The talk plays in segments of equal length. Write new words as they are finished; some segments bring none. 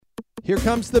Here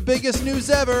comes the biggest news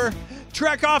ever.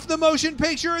 Trek Off the Motion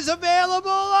Picture is available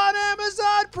on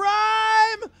Amazon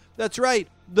Prime. That's right.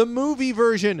 The movie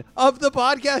version of the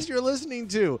podcast you're listening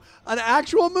to. An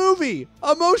actual movie.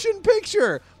 A motion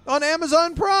picture on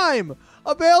Amazon Prime.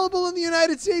 Available in the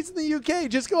United States and the UK.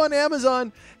 Just go on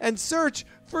Amazon and search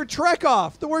for Trek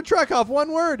Off. The word Trek Off,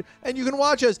 one word, and you can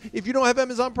watch us. If you don't have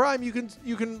Amazon Prime, you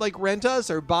can like rent us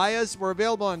or buy us. We're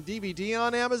available on DVD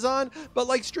on Amazon, but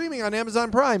like streaming on Amazon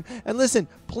Prime. And listen,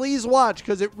 please watch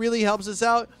because it really helps us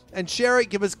out. And share it,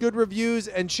 give us good reviews,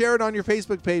 and share it on your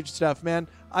Facebook page stuff, man.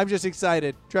 I'm just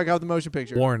excited. Trek Off the Motion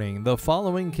Picture. Warning, the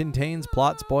following contains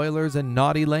plot spoilers and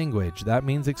naughty language. That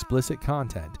means explicit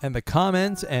content. And the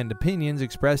comments and opinions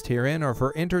expressed herein are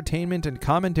for entertainment and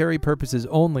commentary purposes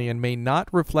only and may not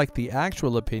reflect the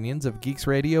actual opinions of Geeks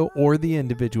Radio or the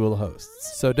individual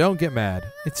hosts. So don't get mad.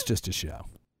 It's just a show.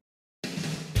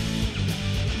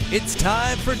 It's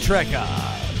time for Trek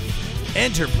Off.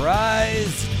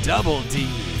 Enterprise Double D.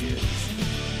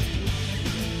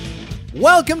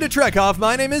 Welcome to Trek Off.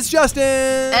 My name is Justin.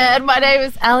 And my name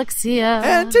is Alexia.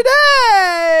 And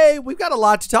today, we've got a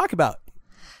lot to talk about.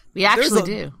 We actually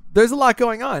do. There's a lot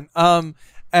going on.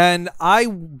 And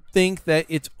I think that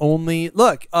it's only...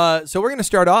 Look, so we're going to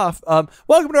start off.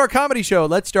 Welcome to our comedy show.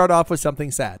 Let's start off with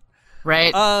something sad.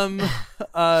 Right.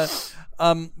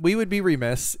 We would be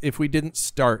remiss if we didn't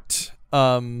start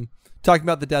talking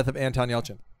about the death of Anton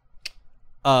Yelchin.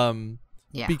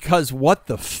 Yeah. Because what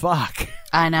the fuck?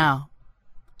 I know.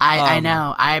 I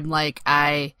know. I'm like,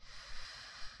 it's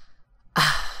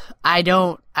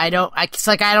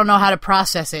like, I don't know how to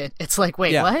process it. It's like,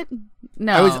 wait, what?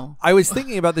 No. I was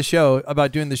thinking about the show,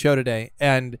 about doing the show today,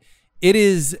 and it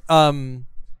is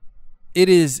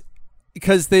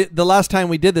because the last time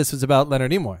we did this was about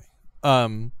Leonard Nimoy. I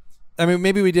mean,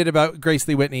 maybe we did about Grace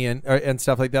Lee Whitney and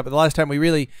stuff like that, but the last time we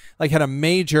really like had a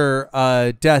major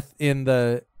death in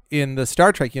the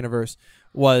Star Trek universe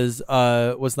was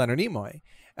Leonard Nimoy.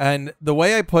 And the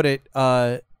way I put it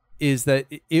is that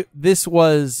this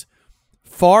was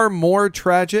far more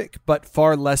tragic, but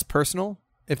far less personal,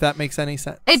 if that makes any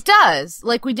sense. It does.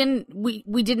 Like we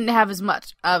didn't have as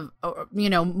much of,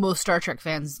 most Star Trek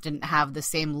fans didn't have the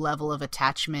same level of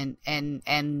attachment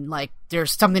and like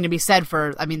there's something to be said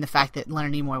for, I mean, the fact that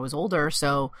Leonard Nimoy was older.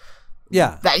 So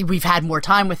yeah, that we've had more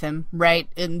time with him. Right.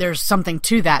 And there's something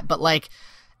to that. But like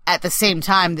at the same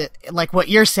time that like what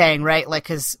you're saying, right? Like,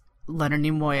 cause Leonard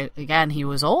Nimoy, again, he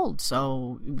was old,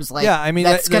 so it was like, yeah, I mean,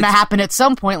 that's going to happen at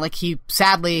some point. Like, he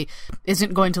sadly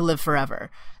isn't going to live forever.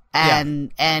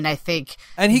 And I think,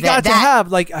 and he got to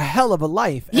have like a hell of a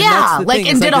life. And yeah, like,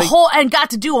 and did and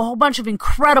got to do a whole bunch of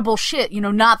incredible shit.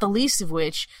 Not the least of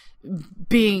which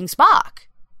being Spock.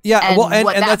 Yeah, and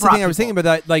that's the thing I was thinking about.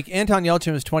 That like Anton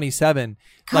Yelchin was 27.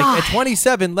 God. Like at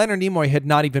 27, Leonard Nimoy had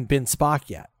not even been Spock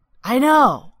yet. I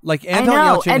know. Like Anton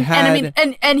Yelchin had, I mean,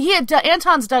 and he had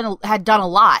Anton's had done a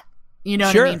lot. You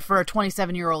know sure. what I mean? For a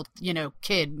 27-year-old,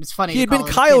 kid, it's funny. He had been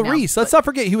Kyle Reese. Let's not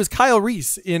forget he was Kyle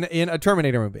Reese in a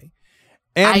Terminator movie.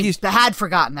 And I had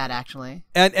forgotten that actually.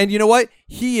 And you know what?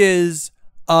 He is.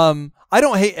 I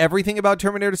don't hate everything about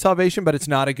Terminator Salvation, but it's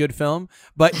not a good film.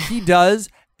 But he does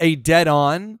a dead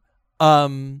on.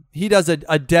 He does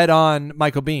a dead on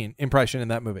Michael Biehn impression in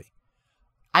that movie.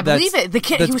 I believe it. The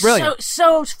kid, he was brilliant.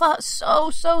 so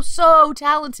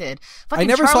talented. Fucking I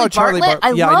never saw Charlie Bartlett.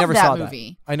 I never that saw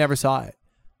movie. that. I never saw it.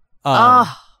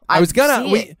 I was gonna.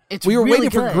 We were really waiting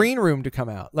good. for Green Room to come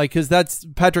out, like because that's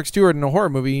Patrick Stewart in a horror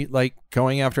movie, like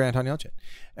going after Anton Yelchin,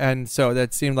 and so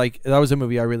that seemed like that was a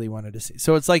movie I really wanted to see.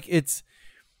 So it's like it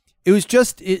was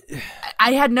just it.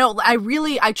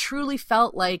 I truly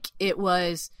felt like it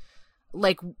was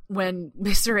like when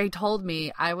Mr. A told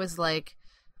me, I was like,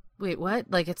 wait, what?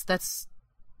 Like that's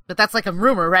like a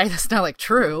rumor, right? That's not like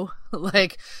true.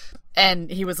 Like,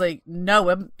 and he was like,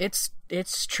 no, it's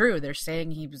true. They're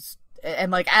saying he was,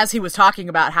 and like, as he was talking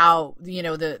about how,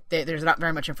 there's not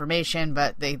very much information,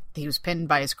 but he was pinned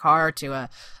by his car to a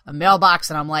mailbox.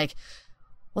 And I'm like,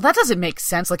 well, that doesn't make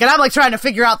sense. Like, and I'm like trying to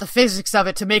figure out the physics of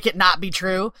it to make it not be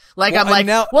true. Like, well, I'm like,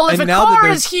 now, well, if a car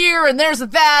is here and there's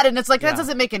that, and it's like, that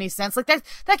doesn't make any sense. Like, that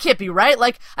can't be right.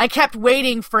 Like, I kept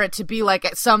waiting for it to be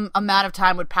like some amount of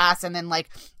time would pass and then like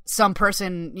some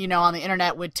person, on the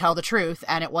internet would tell the truth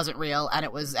and it wasn't real and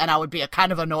I would be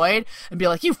kind of annoyed and be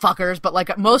like, you fuckers. But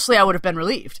like, mostly I would have been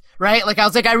relieved, right? Like, I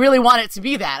was like, I really want it to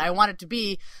be that. I want it to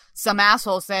be some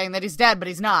asshole saying that he's dead, but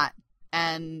he's not.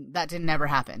 And that didn't ever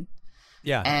happen.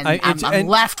 Yeah, and I'm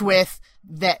left with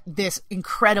this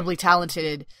incredibly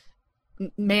talented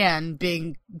man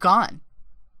being gone.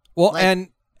 Well, like,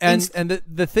 and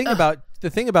the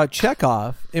thing about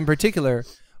Chekhov in particular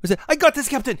was it, I got this,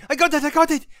 Captain. I got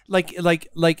it.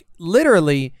 Like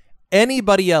literally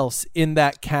anybody else in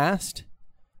that cast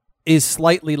is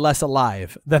slightly less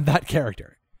alive than that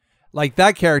character. Like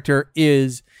that character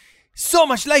is so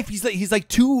much life. He's like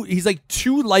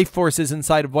two life forces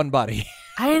inside of one body.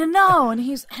 I know, and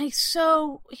he's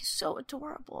so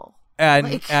adorable.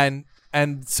 And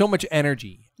so much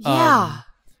energy. Yeah.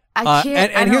 I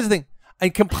can't. And here's the thing.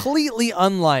 And completely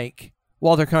unlike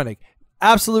Walter Koenig,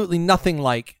 absolutely nothing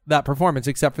like that performance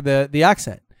except for the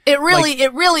accent. It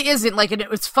really isn't. Like,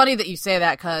 it's funny that you say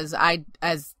that because I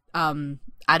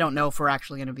don't know if we're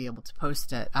actually going to be able to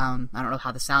post it. I don't know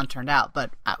how the sound turned out,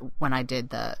 but when I did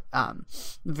the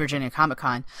Virginia Comic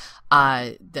Con,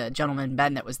 the gentleman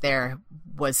Ben that was there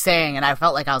was saying, and I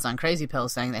felt like I was on crazy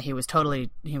pills, saying that he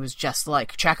was just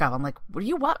like Chekhov. I'm like,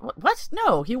 what?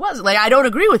 No, he wasn't. Like, I don't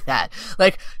agree with that.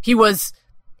 Like,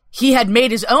 he had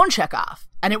made his own Chekhov.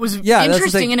 And it was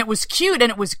interesting, and it was cute,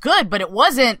 and it was good, but it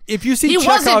wasn't. If you see he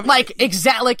Chekhov, wasn't like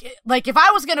like if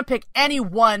I was gonna pick any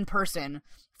one person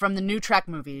from the new Trek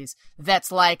movies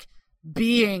that's like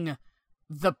being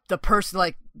the person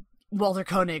like Walter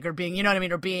Koenig or being, you know what I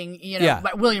mean, or being,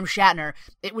 William Shatner,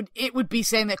 it would be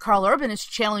saying that Carl Urban is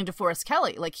channeling DeForest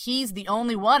Kelley. Like, he's the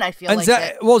only one I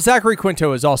feel Zachary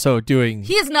Quinto is also doing.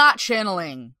 He is not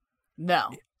channeling.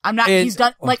 No. I'm not. He's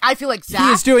done. Like, I feel like Zach.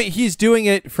 He's doing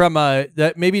it from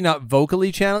that maybe not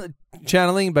vocally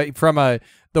channeling, but from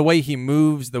the way he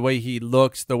moves, the way he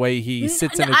looks, the way he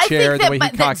sits in a chair, the way he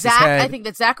cocks his head. I think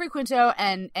that Zachary Quinto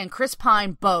and Chris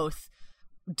Pine both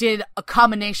did a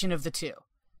combination of the two.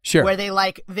 Sure. Where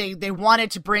they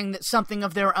wanted to bring something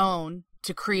of their own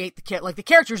to create the character. Like, the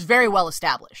character's very well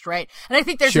established, right? And I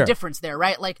think there's a difference there,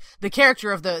 right? Like, the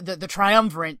character of the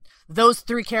triumvirate, those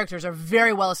three characters are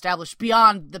very well established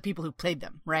beyond the people who played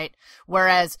them, right?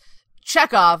 Whereas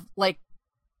Chekhov, like,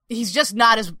 he's just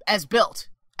not as built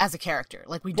as a character.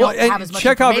 Like, we don't have as much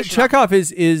information. Chekhov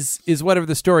is whatever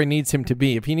the story needs him to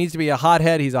be. If he needs to be a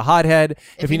hothead, he's a hothead.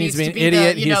 If he needs to be an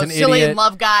idiot, he's an silly idiot. and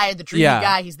love guy, the dreamy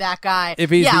guy, he's that guy.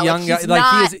 If he's the young guy,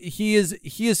 like he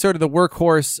is sort of the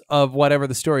workhorse of whatever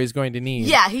the story is going to need.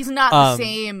 Yeah, he's not the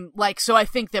same. Like, so I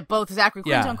think that both Zachary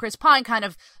Quinto and Chris Pine kind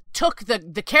of took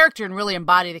the character and really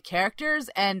embody the characters,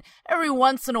 and every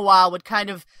once in a while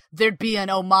there'd be an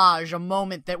homage, a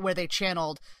moment where they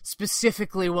channeled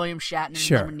specifically William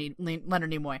Shatner and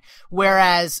Leonard Nimoy.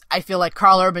 Whereas I feel like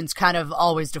Carl Urban's kind of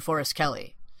always DeForest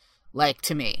Kelley, like,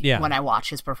 to me, when I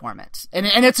watch his performance. And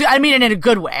it's, I mean, in a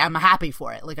good way. I'm happy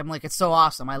for it. Like, I'm like, it's so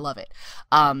awesome. I love it.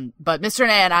 But Mr.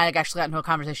 Nay and I actually got into a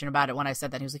conversation about it when I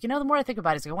said that. He was like, the more I think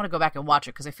about it, he's like, I want to go back and watch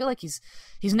it because I feel like he's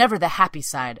never the happy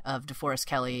side of DeForest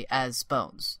Kelley as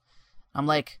Bones. I'm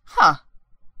like, huh.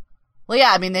 Well,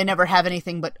 yeah, I mean, they never have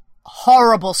anything but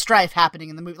horrible strife happening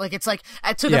in the movie. Like, it's like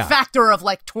to the factor of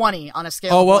like 20 on a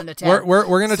scale of 1 to 10. We're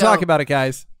going to talk about it,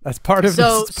 guys. That's part of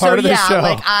this. Part of this show.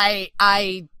 Like,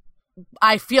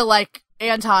 I feel like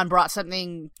Anton brought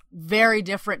something very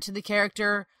different to the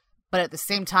character, but at the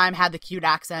same time had the cute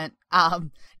accent.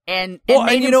 And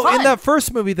made him fun. In that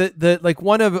first movie, the like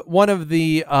one of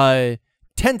the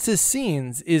tensest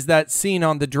scenes is that scene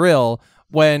on the drill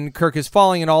when Kirk is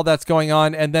falling and all that's going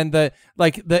on, and then the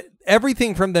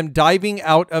everything from them diving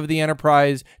out of the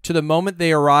Enterprise to the moment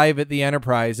they arrive at the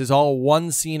Enterprise is all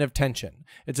one scene of tension.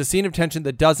 It's a scene of tension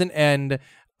that doesn't end.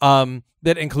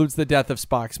 That includes the death of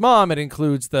Spock's mom. It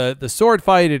includes the sword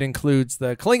fight. It includes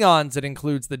the Klingons. It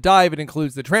includes the dive. It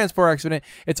includes the transport accident.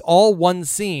 It's all one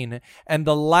scene. And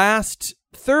the last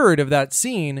third of that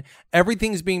scene,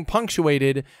 everything's being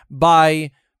punctuated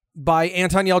by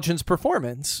Anton Yelchin's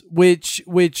performance, which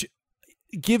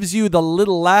gives you the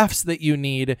little laughs that you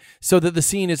need so that the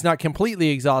scene is not completely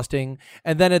exhausting.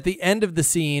 And then at the end of the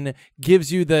scene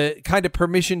gives you the kind of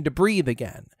permission to breathe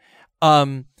again.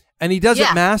 And he does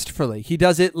it masterfully. He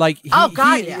does it like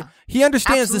he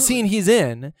understands the scene he's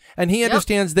in, and he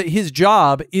understands that his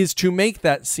job is to make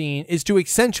that scene, is to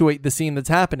accentuate the scene that's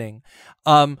happening,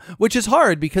 which is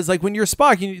hard because like when you're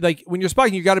Spock,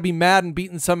 you got to be mad and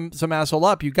beating some asshole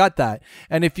up. You got that.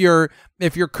 And if you're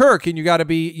Kirk and you got to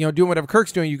be doing whatever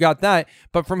Kirk's doing, you got that.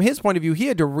 But from his point of view, he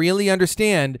had to really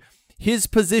understand his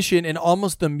position and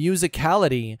almost the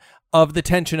musicality of the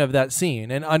tension of that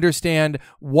scene and understand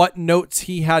what notes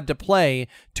he had to play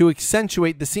to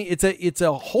accentuate the scene. It's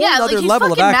a whole other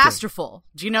level of acting. Masterful.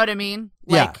 Do you know what I mean?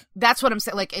 Like, that's what I'm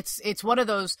saying. Like, it's one of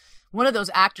those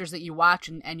actors that you watch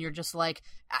and you're just like,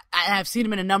 I've seen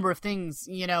him in a number of things,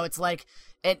 it's like,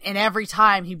 and every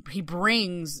time he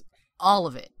brings all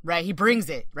of it, right? He brings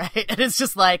it, right? And it's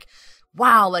just like,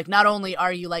 wow, like, not only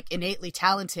are you like innately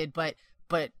talented, but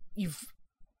you've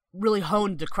really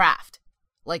honed the craft.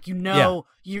 Like, you know,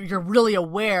 you're really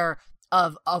aware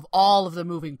of all of the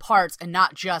moving parts and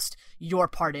not just your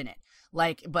part in it.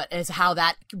 Like, but as how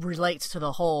that relates to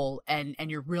the whole, and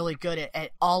you're really good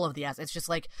at all of the aspects. It's just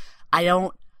like, I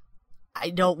don't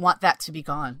want that to be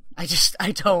gone.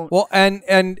 I don't. Well,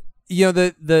 and you know,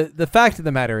 the fact of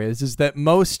the matter is that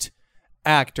most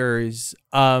actors,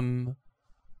 you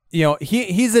know,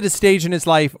 he's at a stage in his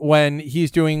life when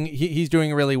he's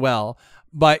doing really well,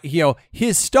 but you know,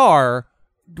 his star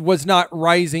was not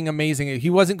rising amazing. He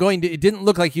wasn't going to, it didn't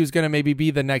look like he was going to maybe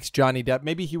be the next Johnny Depp.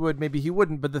 Maybe he would, maybe he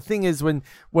wouldn't. But the thing is,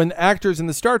 when actors in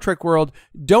the Star Trek world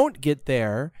don't get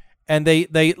there, and they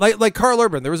like Karl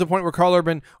Urban, there was a point where Karl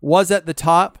Urban was at the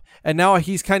top, and now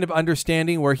he's kind of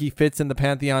understanding where he fits in the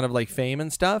pantheon of like fame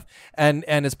and stuff. And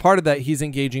as part of that, he's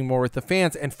engaging more with the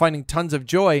fans and finding tons of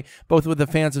joy, both with the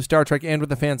fans of Star Trek and with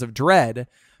the fans of Dredd,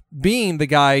 being the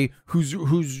guy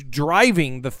who's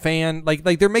driving the fan, like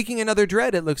they're making another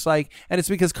Dredd, it looks like, and it's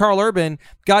because Karl Urban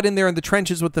got in there in the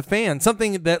trenches with the fans.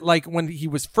 Something that, like, when he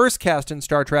was first cast in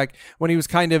Star Trek, when he was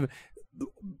kind of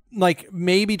like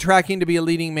maybe tracking to be a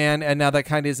leading man, and now that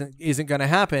kind of isn't going to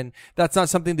happen. That's not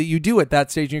something that you do at that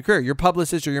stage in your career. Your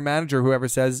publicist or your manager, whoever,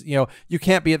 says, you know, you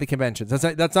can't be at the conventions.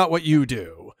 That's not what you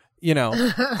do, you know.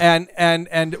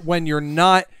 and when you're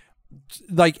not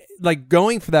like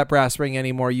going for that brass ring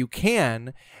anymore, you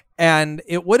can. And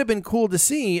it would have been cool to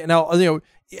see. Now, you know,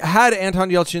 had Anton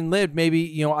Yelchin lived, maybe,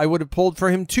 you know, I would have pulled for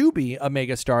him to be a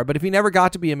megastar. But if he never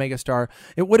got to be a megastar,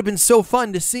 it would have been so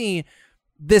fun to see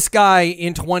this guy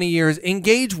in 20 years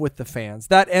engage with the fans,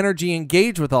 that energy,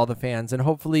 engage with all the fans. And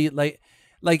hopefully that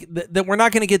we're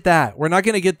not going to get that. We're not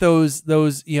going to get those,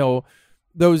 you know,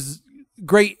 those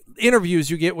great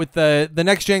interviews you get with the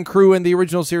Next Gen crew and the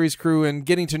original series crew, and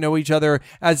getting to know each other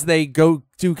as they go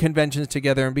do conventions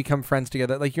together and become friends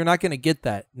together. Like, you're not going to get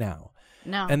that now.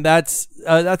 No. And that's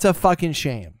a fucking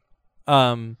shame.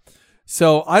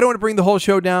 So I don't want to bring the whole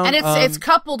show down. And it's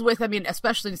coupled with, I mean,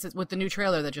 especially with the new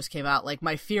trailer that just came out, like,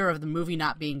 my fear of the movie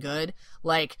not being good.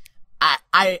 Like,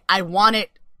 I want it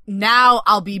now.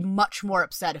 I'll be much more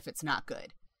upset if it's not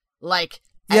good. Like,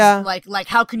 yeah, like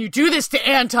how can you do this to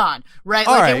Anton? Right?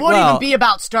 All like, right, it won't even be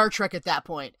about Star Trek at that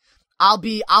point. I'll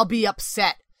be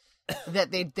upset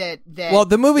that well,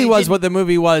 the movie was what the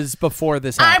movie was before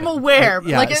this happened. I'm aware.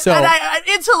 Yeah, like, so, and I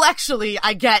intellectually,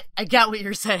 I get what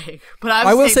you're saying, but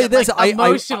I will say this: like,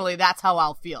 emotionally, that's how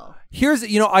I'll feel. Here's,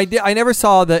 you know, I never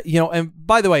saw that, you know, and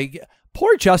by the way,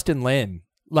 poor Justin Lin,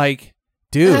 like,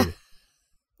 dude,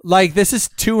 like, this is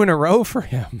 2 in a row for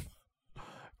him,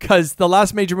 because the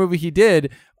last major movie he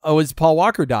did was Paul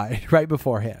Walker died right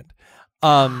beforehand,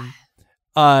 and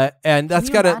that's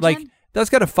gotta imagine? Like. That's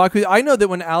got to fuck with you. I know that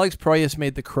when Alex Proyas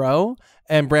made The Crow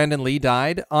and Brandon Lee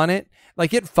died on it,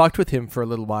 like, it fucked with him for a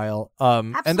little while.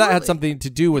 And that had something to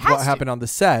do with what happened on the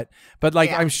set. But, like,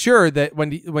 yeah. I'm sure that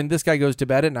when this guy goes to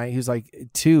bed at night, he's like,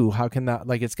 2, how can that,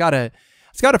 like, it's got to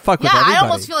fuck with everybody. I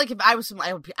almost feel like if I was,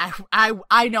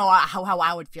 I know how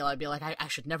I would feel. I'd be like, I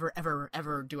should never,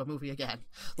 ever do a movie again.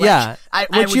 Like, yeah.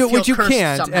 Which you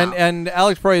can't. Somehow. And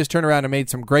Alex Proyas turned around and made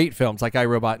some great films like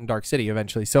iRobot and Dark City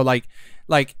eventually. So, like,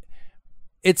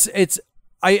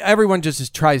 everyone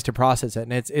just tries to process it,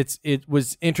 and it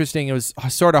was interesting. It was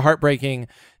sort of heartbreaking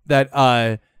that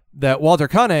Walter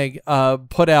Koenig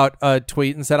put out a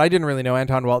tweet and said, I didn't really know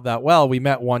Anton Weldt that well. We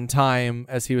met one time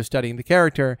as he was studying the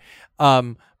character,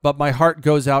 but my heart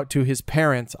goes out to his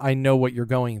parents. I know what you're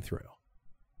going through,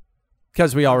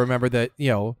 because we all remember that, you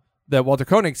know, that Walter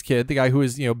Koenig's kid, the guy who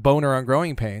was, you know, Boner on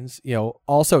Growing Pains, you know,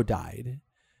 also died.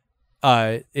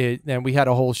 And we had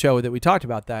a whole show that we talked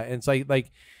about that, and it's like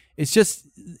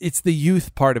it's the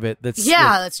youth part of it that's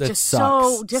just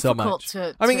so difficult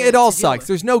to. I mean, it all sucks.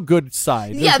 There's no good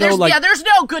side. There's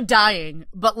no good dying,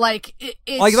 but like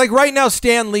it's like right now,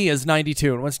 Stan Lee is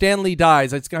 92, and when Stan Lee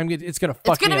dies, it's gonna fuck.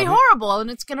 It's gonna be horrible,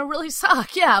 and it's gonna really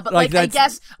suck. Yeah, but like I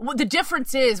guess the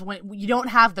difference is when you don't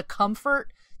have the comfort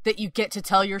that you get to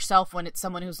tell yourself when it's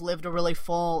someone who's lived a really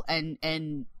full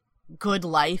and good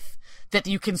life, that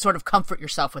you can sort of comfort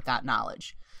yourself with that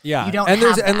knowledge. Yeah, you don't and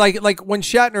have that. And like when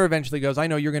Shatner eventually goes, I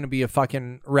know you're going to be a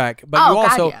fucking wreck, but you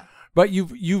also, but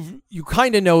you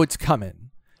kind of know it's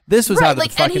coming. This was out of the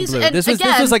fucking blue. This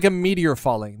was like a meteor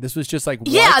falling. This was just like, what?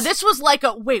 Yeah, this was like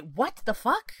a wait, what the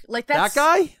fuck? Like that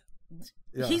guy?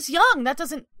 Yeah. He's young. That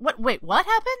doesn't. Wait, what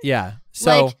happened? Yeah.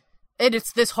 So like, and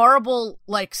it's this horrible,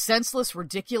 like, senseless,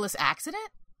 ridiculous accident.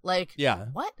 Like, yeah,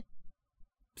 what?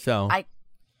 So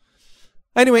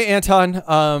anyway,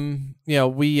 Anton, you know,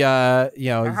 we, you know,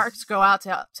 our hearts go out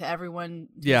to everyone.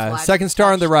 Yeah, second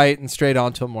star on the right and straight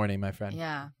on till morning, my friend.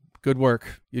 Yeah. Good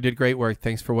work. You did great work.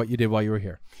 Thanks for what you did while you were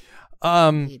here.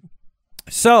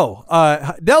 So,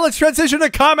 now let's transition to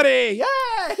comedy.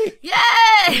 Yay!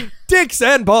 Yay! Dicks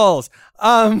and balls.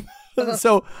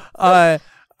 So,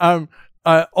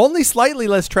 only slightly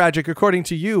less tragic, according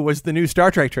to you, was the new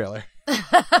Star Trek trailer.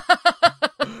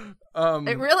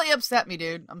 It really upset me,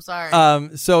 dude. I'm sorry.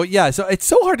 So it's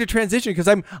so hard to transition because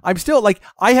I'm still like,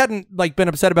 I hadn't like been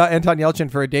upset about Anton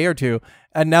Yelchin for a day or two,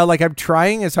 and now like I'm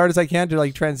trying as hard as I can to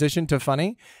like transition to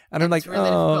funny, and I'm like, it's really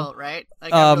difficult, right?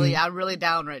 Like I'm really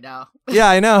down right now. Yeah,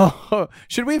 I know.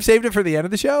 Should we have saved it for the end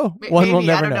of the show? Maybe, We'll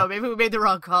never I don't know. Maybe we made the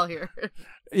wrong call here.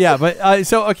 Yeah, but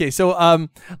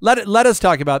let us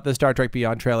talk about the Star Trek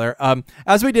Beyond trailer.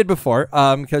 As we did before,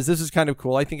 because this is kind of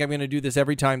cool. I think I'm going to do this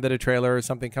every time that a trailer or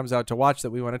something comes out to watch that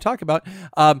we want to talk about.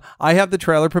 I have the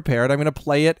trailer prepared. I'm going to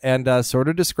play it and sort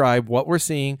of describe what we're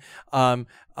seeing.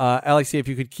 Alexia, if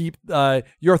you could keep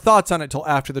your thoughts on it till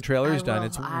after the trailer is done.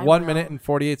 It's 1 minute and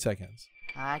 48 seconds.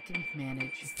 I can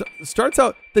manage. Starts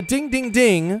out the ding, ding,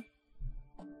 ding.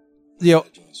 You know,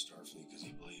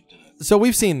 so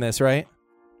we've seen this, right?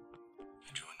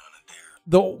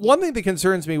 The one thing that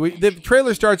concerns me, the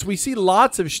trailer starts, we see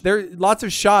lots of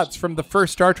shots from the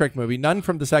first Star Trek movie, none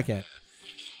from the second.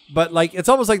 But like, it's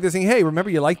almost like they're saying, hey, remember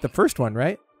you liked the first one,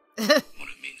 right? What it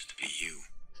means to be you.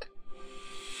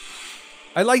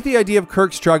 I like the idea of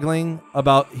Kirk struggling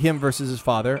about him versus his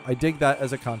father. I dig that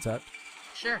as a concept.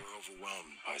 Sure. We're overwhelmed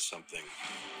by something.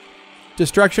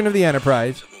 Destruction of the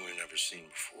Enterprise. Something we've never seen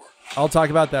before. I'll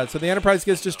talk about that. So the Enterprise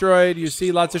gets destroyed. You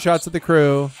see lots of shots of the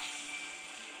crew.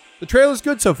 The trailer's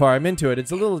good so far. I'm into it.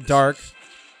 It's a little dark.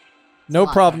 No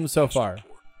problems so far.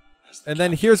 And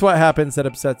then here's what happens that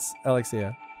upsets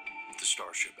Alexia. The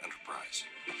Starship Enterprise.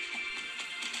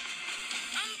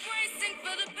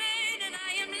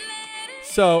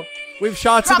 So we've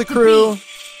shots of the crew.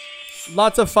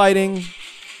 Lots of fighting.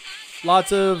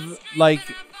 Lots of like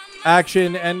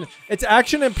action. And it's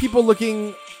action and people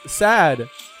looking sad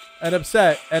and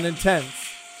upset and intense.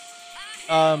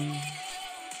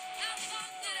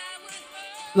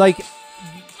 Like,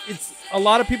 it's a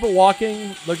lot of people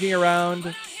walking, looking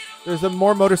around. There's a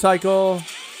more motorcycle.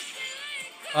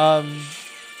 And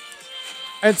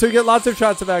so you get lots of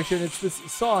shots of action. It's this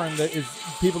song that is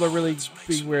people are really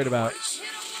being weird about.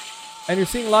 And you're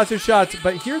seeing lots of shots.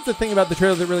 But here's the thing about the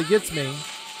trailer that really gets me.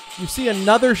 You see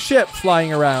another ship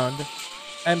flying around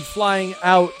and flying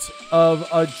out of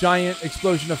a giant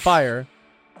explosion of fire,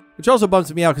 which also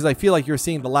bumps me out because I feel like you're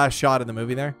seeing the last shot of the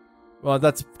movie there. Well,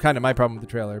 that's kind of my problem with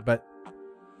the trailer, but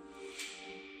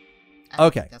I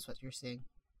okay. think that's what you're seeing,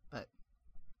 but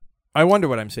I wonder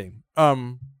what I'm seeing.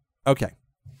 Okay.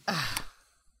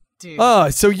 Dude.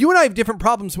 So you and I have different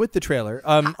problems with the trailer.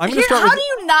 I'm going to start How with... do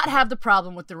you not have the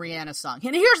problem with the Rihanna song?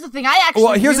 And here's the thing, I actually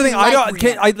Well, here's really the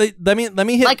thing. like Rihanna. Let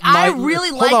me hit like my... I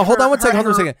really like hold on one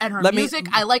her second. And her Let music,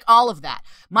 me, I like all of that.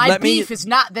 My beef is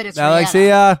not that it's Alexia.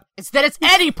 Rihanna. It's that it's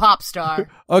any pop star.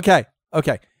 Okay.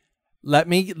 Let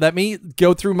me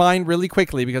go through mine really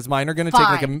quickly because mine are going to take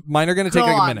like a minute. Mine are going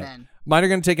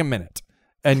to take a minute.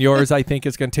 And yours, I think,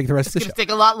 is going to take the rest of the show. It's going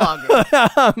to take a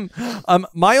lot longer.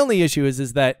 My only issue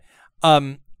is that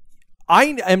I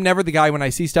am never the guy when I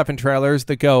see stuff in trailers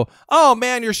that go, oh,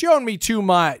 man, you're showing me too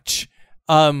much.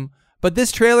 But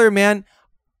this trailer, man,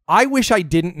 I wish I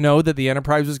didn't know that the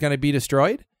Enterprise was going to be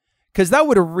destroyed because that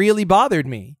would have really bothered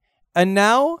me. And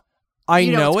now I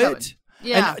know it.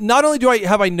 Yeah. And not only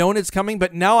have I known it's coming,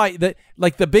 but now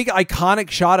the big iconic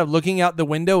shot of looking out the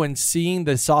window and seeing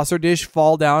the saucer dish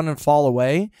fall down and fall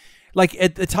away. Like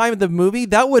at the time of the movie,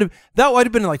 that would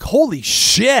have been like, holy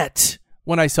shit,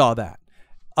 when I saw that.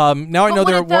 Now I know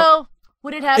there are...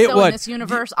 Would it have in this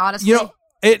universe, honestly? You know,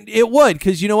 it would,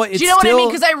 because you know what? Do you know what I mean?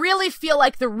 Because I really feel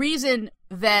like the reason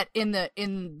that in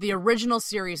the original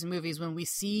series movies, when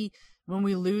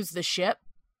we lose the ship,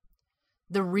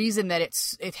 the reason that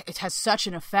it has such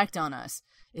an effect on us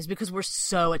is because we're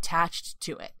so attached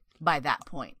to it by that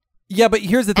point. Yeah, but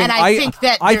here's the thing. And I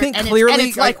think clearly,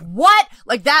 it's like what,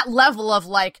 like that level of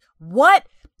like what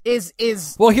is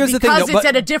well. Here's the thing, because it's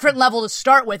at a different level to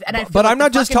start with, and I feel but like I'm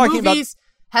not just talking about movies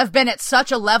have been at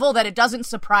such a level that it doesn't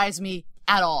surprise me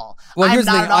at all. Well, here's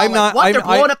the thing. They're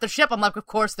blowing up the ship. I'm like, of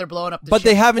course they're blowing up the ship. But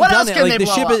they haven't done it.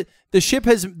 Like the ship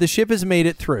has made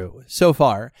it through so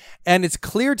far, and it's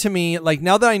clear to me. Like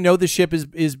now that I know the ship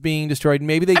is being destroyed,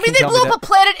 maybe they. I mean, they blew up a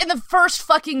planet in the first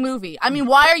fucking movie. I mean,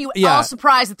 why are you all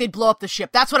surprised that they'd blow up the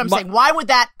ship? That's what I'm saying. Why would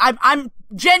that? I'm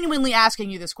genuinely asking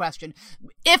you this question.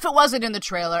 If it wasn't in the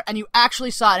trailer and you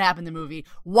actually saw it happen in the movie,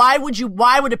 why would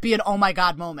it be an oh my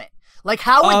god moment? Like,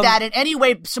 how would that in any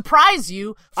way surprise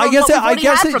you? I guess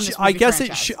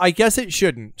it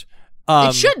shouldn't.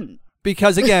 It shouldn't.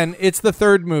 Because again, it's the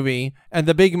third movie, and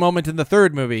the big moment in the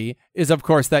third movie is, of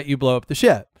course, that you blow up the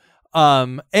ship.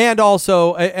 And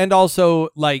also,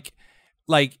 like.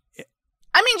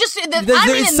 I mean, just in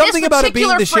something this about it being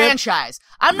particular the ship. franchise.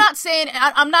 I'm not saying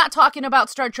I'm not talking about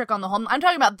Star Trek on the whole. I'm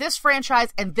talking about this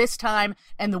franchise and this time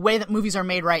and the way that movies are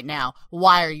made right now.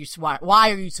 Why are you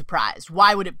surprised?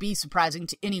 Why would it be surprising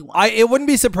to anyone? It wouldn't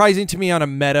be surprising to me on a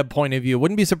meta point of view. It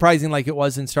wouldn't be surprising like it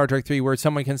was in Star Trek 3, where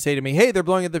someone can say to me, "Hey, they're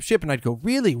blowing up the ship," and I'd go,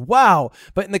 "Really? Wow!"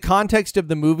 But in the context of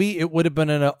the movie, it would have been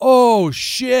an "oh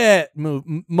shit"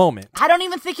 moment. I don't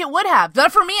even think it would have.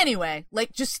 Not for me anyway.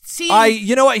 Like just see.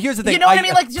 You know what? Here's the thing. You know what I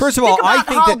mean? Like, just first of all, think I about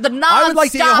think how that the I would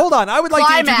like to hold on. I would like to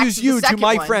climax introduce of you the to second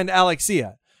my one. friend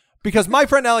Alexia, because my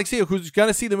friend Alexia, who's going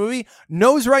to see the movie,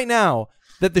 knows right now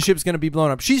that the ship's going to be blown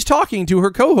up. She's talking to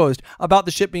her co-host about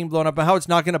the ship being blown up and how it's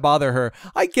not going to bother her.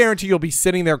 I guarantee you'll be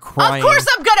sitting there crying. Of course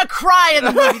I'm going to cry in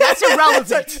the movie. That's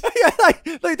irrelevant.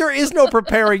 like there is no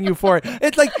preparing you for it.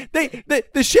 It's like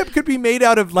the ship could be made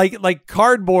out of like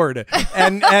cardboard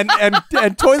and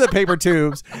toilet paper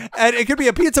tubes, and it could be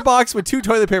a pizza box with 2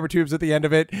 toilet paper tubes at the end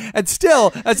of it, and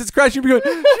still as it's crashing, you're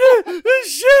going, the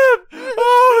ship,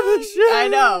 oh the ship.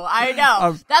 I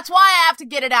know. That's why I have to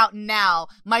get it out now.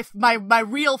 My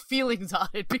real feelings on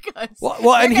it, because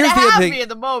well, and here's the other thing. Me in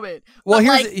the moment. Well,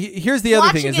 but here's the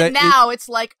other thing is that now it's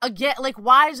like, again, like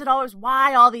why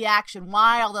all the action?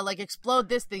 Why all the like explode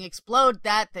this thing, explode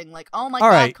that thing? Like, oh my God,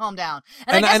 right. Calm down.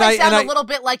 And I guess I sound a little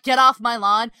bit like get off my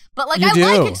lawn, but like I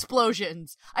like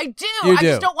explosions. I do. I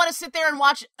just don't want to sit there and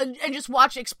watch and just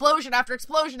watch explosion after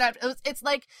explosion after. It's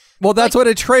like, well, that's what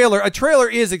a trailer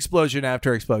is, explosion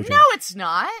after explosion. No, it's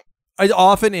not. It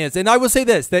often is, and I will say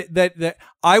this: that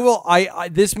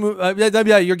this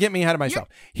movie. You're getting me ahead of myself.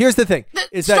 Here's the thing: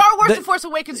 is Star that Wars: The Force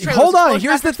Awakens trailer. Hold on.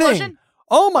 Here's the explosion? thing.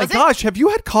 Oh my gosh, have you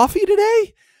had coffee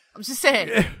today? I'm just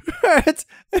saying.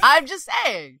 I'm just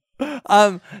saying.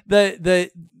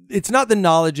 It's not the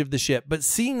knowledge of the ship, but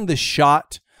seeing the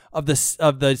shot of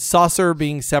the saucer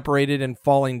being separated and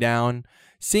falling down,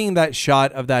 seeing that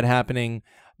shot of that happening.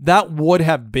 That would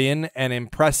have been an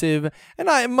impressive, and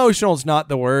emotional is not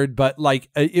the word, but like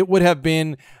it would have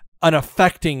been an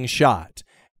affecting shot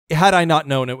had I not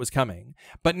known it was coming.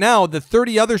 But now the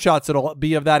 30 other shots that'll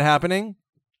be of that happening,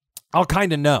 I'll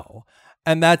kind of know.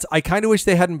 And I kind of wish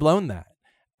they hadn't blown that.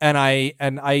 And I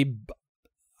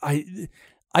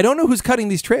don't know who's cutting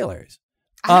these trailers.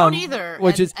 I don't either.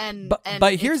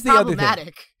 But here's the other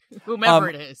thing. Whomever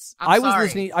it is. I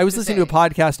was listening to a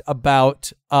podcast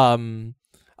about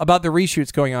the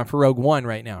reshoots going on for Rogue One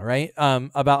right now, right?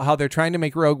 About how they're trying to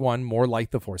make Rogue One more like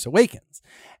The Force Awakens.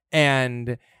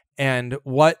 And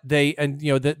what the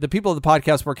people of the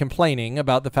podcast were complaining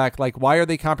about the fact, like, why are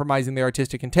they compromising their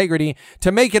artistic integrity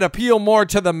to make it appeal more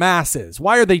to the masses?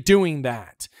 Why are they doing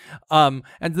that? And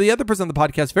the other person on the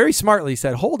podcast very smartly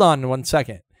said, hold on 1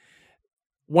 second.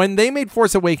 When they made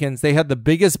Force Awakens, they had the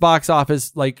biggest box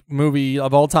office like movie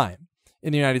of all time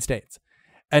in the United States.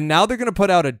 And now they're going to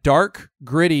put out a dark,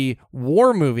 gritty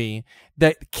war movie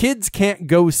that kids can't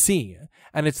go see.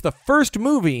 And it's the first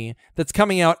movie that's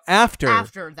coming out after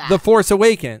that. The Force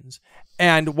Awakens.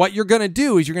 And what you're going to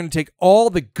do is you're going to take all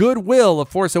the goodwill of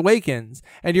Force Awakens,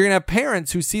 and you're going to have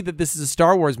parents who see that this is a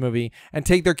Star Wars movie and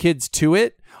take their kids to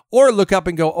it, or look up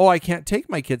and go, oh, I can't take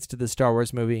my kids to the Star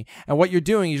Wars movie. And what you're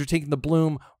doing is you're taking the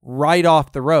bloom right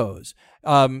off the rose.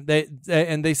 They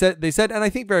said, and I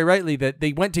think very rightly, that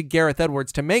they went to Gareth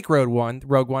Edwards to make Rogue One.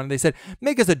 And they said,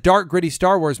 make us a dark, gritty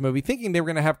Star Wars movie, thinking they were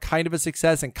going to have kind of a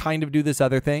success and kind of do this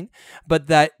other thing. But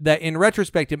that in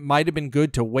retrospect, it might have been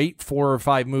good to wait 4 or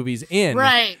 5 movies in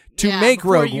to make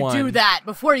Rogue One. Before you do that,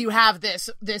 before you have this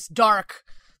dark,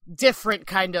 different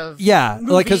kind of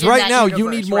like, because right now universe, you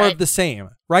need more of the same.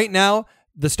 Right now,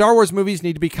 the Star Wars movies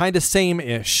need to be kind of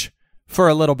same-ish for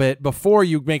a little bit before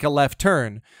you make a left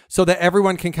turn, so that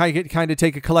everyone can kind of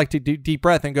take a collective deep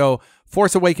breath and go,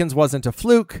 Force Awakens wasn't a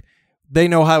fluke. They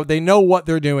know what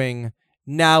they're doing.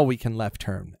 Now we can left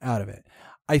turn out of it.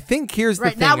 I think here's the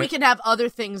thing. Now we can have other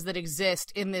things that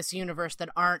exist in this universe that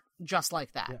aren't just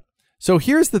like that. Yeah. So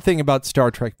here's the thing about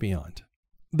Star Trek Beyond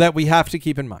that we have to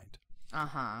keep in mind.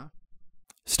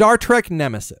 Star Trek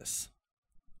Nemesis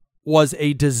was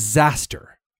a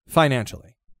disaster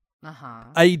financially.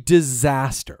 A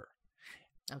disaster.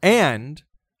 Okay. And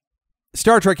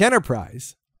Star Trek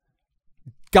Enterprise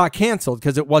got canceled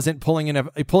because it wasn't pulling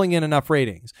in enough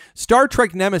ratings. Star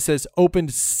Trek Nemesis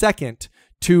opened second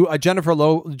to a Jennifer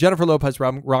Lopez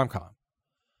rom-com.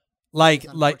 Like,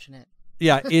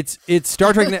 it's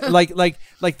Star Trek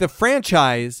like the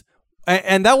franchise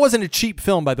And that wasn't a cheap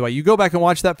film, by the way. You go back and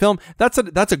watch that film. That's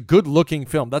a good looking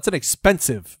film. That's an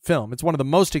expensive film. It's one of the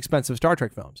most expensive Star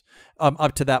Trek films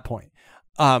up to that point.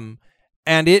 And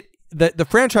the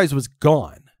franchise was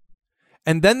gone.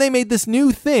 And then they made this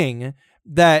new thing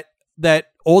that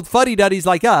old fuddy-duddies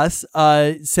like us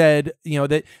said,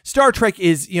 that Star Trek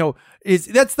is,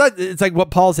 it's like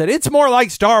what Paul said. It's more like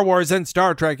Star Wars than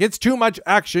Star Trek. It's too much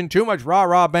action, too much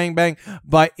rah-rah, bang-bang.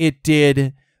 But it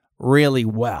did really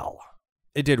well.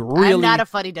 It did really... I'm not a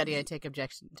fuddy-duddy. I take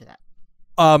objection to that.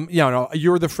 No,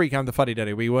 you're the freak. I'm the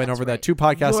fuddy-duddy. We went over that 2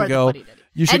 podcasts You're ago.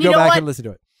 You should go back and listen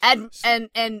to it.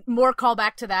 And more call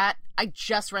back to that. I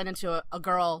just ran into a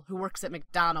girl who works at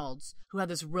McDonald's who had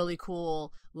this really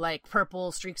cool, like,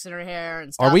 purple streaks in her hair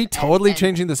and stuff. Are we totally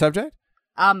changing the subject?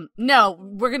 No,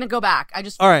 we're gonna go back.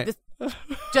 All right.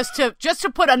 Just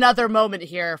to put another moment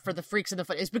here for the freaks and the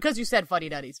fuddy. It's because you said fuddy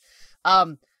duddies.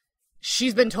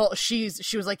 She's been told she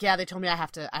was like, yeah, they told me I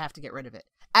have to get rid of it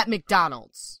at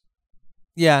McDonald's.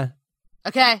 Yeah.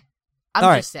 Okay.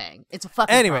 I'm just saying it's a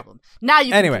fucking problem. Now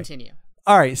you can continue.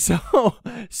 All right. So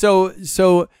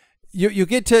you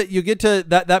get to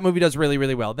that movie does really,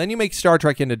 really well. Then you make Star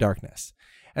Trek Into Darkness,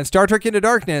 and Star Trek Into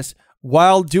Darkness,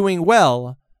 while doing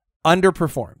well,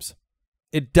 underperforms.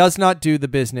 It does not do the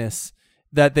business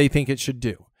that they think it should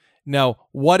do. Now,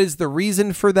 what is the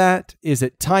reason for that? Is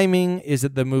it timing? Is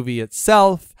it the movie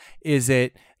itself? Is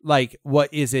it like, what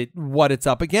it's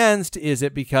up against? Is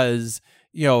it because,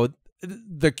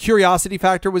 the curiosity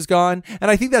factor was gone?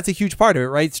 And I think that's a huge part of it,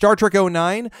 right? Star Trek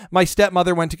 09, my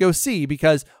stepmother went to go see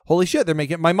because, holy shit,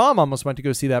 my mom almost went to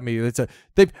go see that movie. It's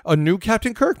a new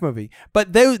Captain Kirk movie.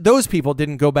 But those people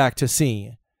didn't go back to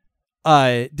see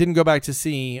the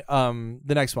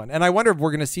next one. And I wonder if we're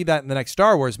going to see that in the next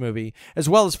Star Wars movie, as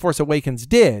well as Force Awakens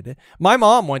did. My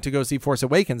mom went to go see Force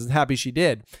Awakens, and happy she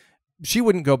did. She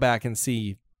wouldn't go back and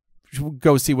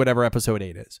go see whatever episode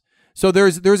 8 is. So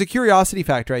there's a curiosity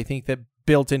factor, I think, that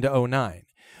built into 09.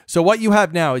 So what you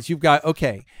have now is you've got,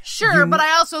 okay. Sure, but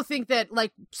I also think that,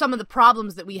 like, some of the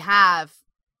problems that we have,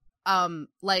 and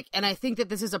I think that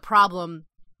this is a problem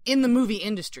in the movie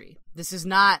industry. This is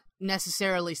not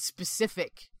necessarily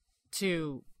specific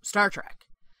to Star Trek,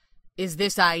 is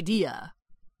this idea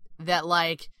that,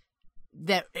 like,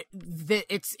 that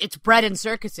it's bread and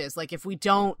circuses. Like, if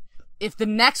the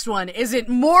next one isn't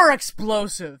more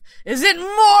explosive, isn't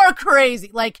more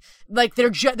crazy, like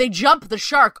they jump the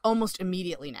shark almost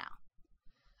immediately now.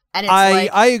 And it's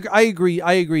I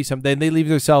agree. Something they leave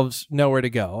themselves nowhere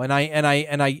to go, and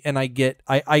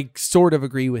I sort of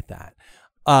agree with that.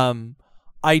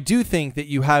 I do think that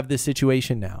you have this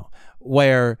situation now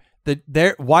where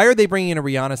why are they bringing in a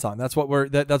Rihanna song? That's what we're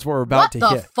about to hit.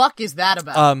 What the fuck is that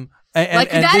about?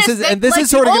 And this is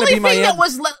sort of going to be my that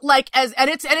was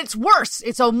it's worse.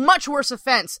 It's a much worse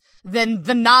offense than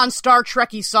the non-Star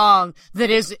Trekky song that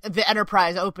is the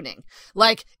Enterprise opening.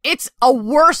 Like, it's a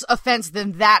worse offense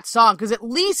than that song, because at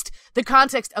least the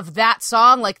context of that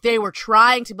song, like, they were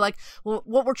trying to be like, well,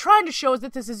 what we're trying to show is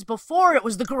that this is before it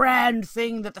was the grand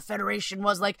thing that the Federation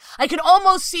was. Like, I could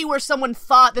almost see where someone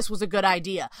thought this was a good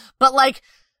idea, but, like,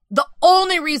 the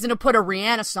only reason to put a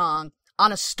Rihanna song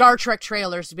on a Star Trek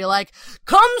trailer is to be like,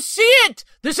 come see it.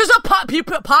 This is a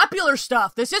popular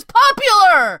stuff. This is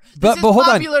popular. But hold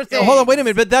on. Things. Hold on. Wait a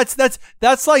minute. But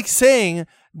that's like saying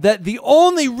that the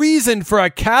only reason for a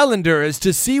calendar is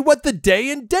to see what the day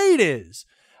and date is.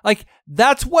 Like,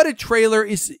 that's what a trailer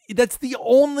is. That's the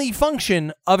only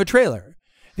function of a trailer.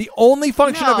 The only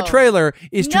function of a trailer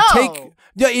is to take.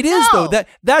 Yeah, it is though.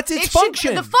 That's its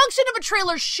function. The function of a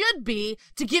trailer should be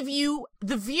to give you,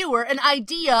 the viewer, an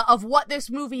idea of what this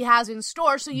movie has in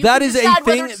store, so you can decide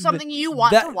whether it's something you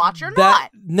want to watch or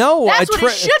not. No, that's what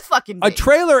it should fucking be. A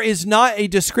trailer is not a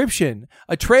description.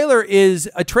 A trailer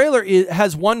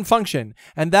has one function,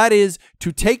 and that is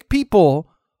to take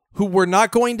people who were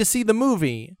not going to see the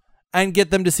movie and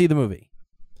get them to see the movie.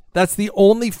 That's the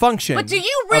only function. But do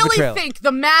you really think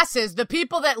the masses, the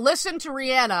people that listen to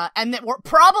Rihanna and that were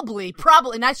probably,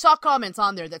 and I saw comments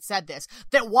on there that said this,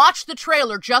 that watched the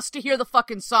trailer just to hear the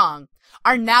fucking song,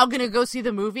 are now going to go see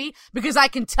the movie? Because I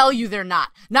can tell you they're not.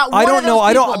 Not one of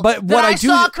those people that I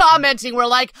saw commenting were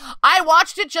like, I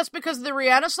watched it just because of the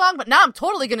Rihanna song, but now I'm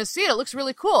totally going to see it. It looks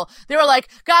really cool. They were like,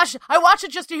 gosh, I watched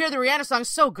it just to hear the Rihanna song. It's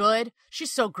so good.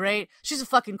 She's so great. She's a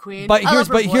fucking queen. But here's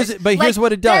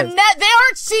what it does. They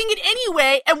aren't seeing seeing it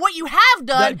anyway, and what you have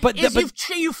done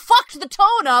you've fucked the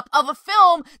tone up of a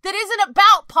film that isn't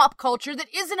about pop culture, that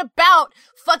isn't about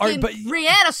fucking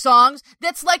Rihanna songs,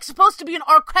 that's like supposed to be an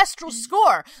orchestral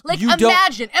score. Like,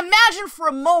 imagine for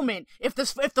a moment if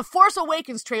the Force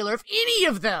Awakens trailer, if any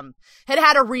of them had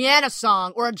a Rihanna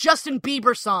song or a Justin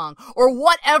Bieber song or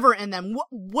whatever in them,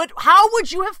 how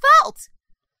would you have felt?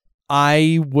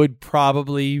 I would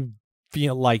probably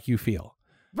feel like you feel.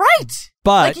 Right.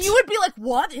 But like, you would be like,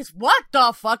 what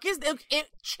the fuck is this? It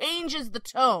changes the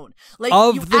tone. Like,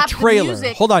 of the trailer.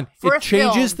 Hold on. It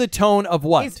changes the tone of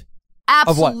what?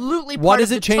 Absolutely. What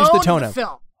does it change the tone of?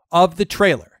 Film. Of the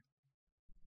trailer.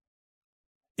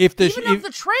 Of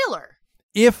the trailer.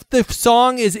 If the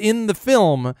song is in the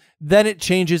film, then it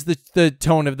changes the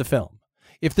tone of the film.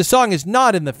 If the song is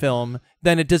not in the film,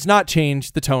 then it does not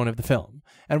change the tone of the film.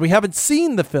 And we haven't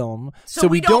seen the film, so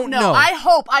we don't know.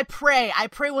 I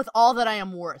pray with all that I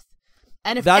am worth.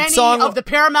 And if of the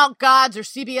Paramount gods or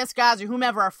CBS gods or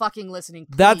whomever are fucking listening,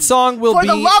 please, that song will for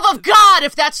the love of God,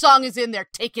 if that song is in there,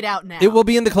 take it out now. It will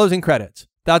be in the closing credits.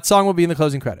 That song will be in the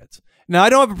closing credits. Now, I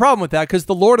don't have a problem with that because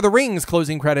the Lord of the Rings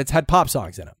closing credits had pop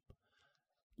songs in them.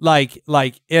 Like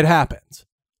it happens.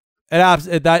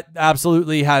 That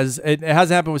absolutely has. It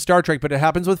hasn't happened with Star Trek, but it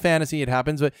happens with fantasy. It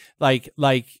happens with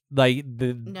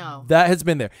No. That has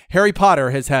been there. Harry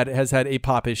Potter has had a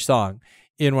popish song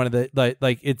in one of the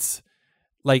it's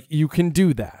like you can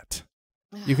do that.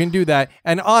 You can do that.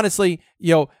 And honestly,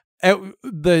 the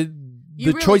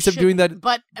choice of doing that.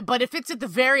 But if it's at the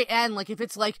very end, like if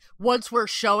it's like once we're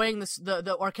showing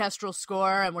the orchestral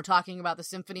score and we're talking about the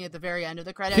symphony at the very end of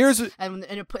the credits,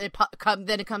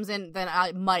 then it comes in, then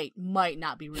I might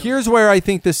not be. Here's where I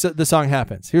think the song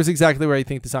happens. Here's exactly where I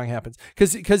think the song happens.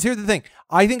 Because here's the thing.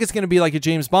 I think it's going to be like a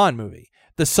James Bond movie.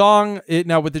 The song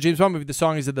now with the James Bond movie, the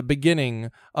song is at the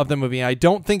beginning of the movie. I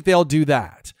don't think they'll do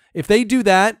that. If they do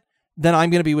that, then I'm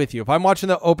going to be with you. If I'm watching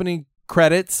the opening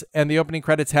credits and the opening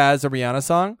credits has a Rihanna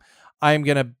song, I'm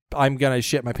gonna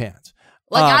shit my pants.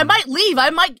 Like, I might leave. I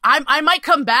might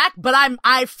come back, but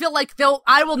I feel like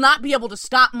I will not be able to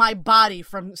stop my body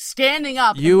from standing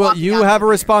up. You have a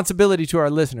responsibility to our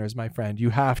listeners, my friend. You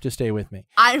have to stay with me.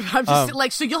 I'm just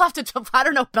like, so you'll have to, I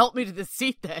don't know, belt me to the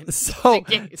seat then. So,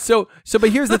 but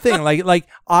here's the thing. Like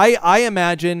I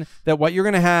imagine that what you're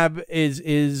gonna have is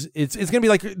it's gonna be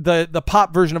like the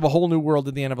pop version of A Whole New World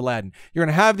at the end of Aladdin. You're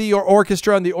gonna have the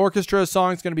orchestra, and the orchestra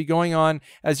song is gonna be going on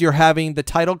as you're having the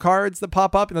title cards that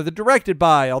pop up, they're directed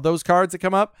by all those cards that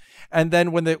come up, and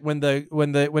then when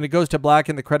it goes to black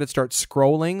and the credits start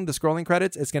scrolling, the scrolling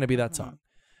credits, it's going to be that song.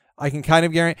 I can kind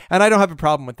of guarantee, and I don't have a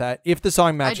problem with that if the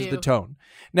song matches the tone.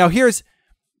 Now here's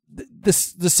the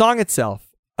song itself.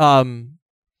 I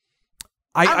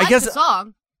guess the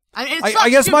song. I mean, I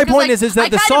guess my point is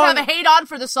that the song. I kind of have a hate on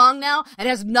for the song now, and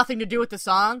it has nothing to do with the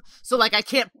song. So like, I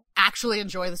can't actually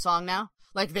enjoy the song now.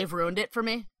 Like, they've ruined it for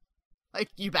me. Like,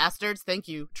 you bastards. Thank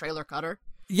you, trailer cutter.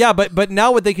 Yeah, but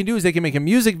now what they can do is they can make a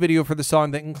music video for the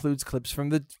song that includes clips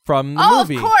from the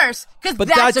movie. Of course, because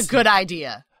that's a good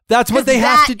idea. That's what they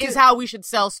have to do. That is how we should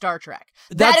sell Star Trek.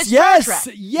 That is Star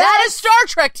Trek. Yes. That is Star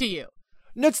Trek to you.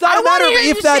 No, it's not a matter of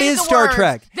if that is Star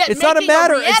Trek. It's not a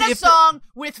matter of if song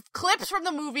with clips from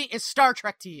the movie is Star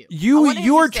Trek to you.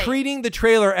 You are treating the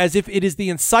trailer as if it is the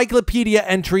encyclopedia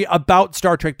entry about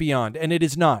Star Trek Beyond, and it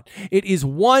is not. It is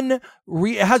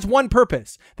it has one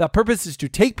purpose. That purpose is to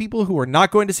take people who are not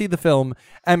going to see the film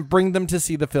and bring them to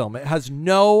see the film. It has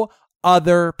no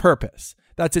other purpose.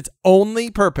 That's its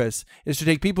only purpose, is to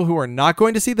take people who are not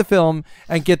going to see the film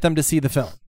and get them to see the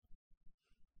film.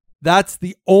 That's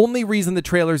the only reason the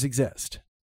trailers exist.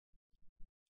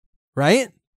 Right?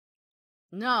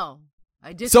 No.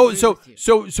 I disagree with you.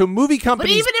 So movie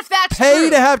companies but even if that's pay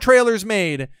true, to have trailers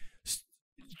made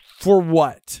for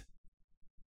what?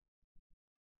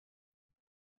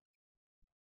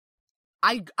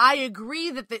 I agree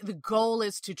that the goal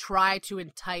is to try to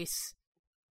entice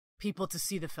people to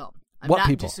see the film. I'm what not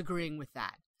people? Disagreeing with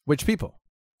that. Which people?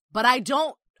 But I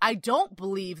don't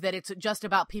believe that it's just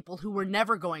about people who were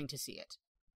never going to see it.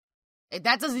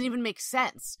 That doesn't even make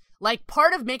sense. Like,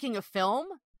 part of making a film,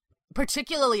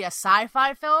 particularly a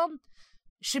sci-fi film,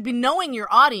 should be knowing your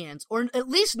audience, or at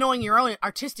least knowing your own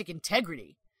artistic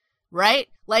integrity, right?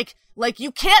 Like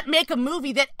you can't make a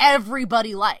movie that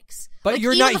everybody likes. But like,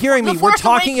 you're not hearing me. We're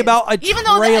talking about a trailer. Even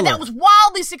though that was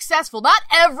wildly successful, not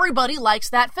everybody likes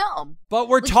that film. But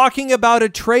we're talking about a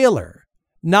trailer,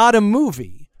 not a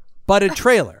movie, but a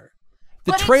trailer.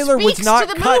 The trailer was not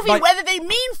to the cut movie, by... whether they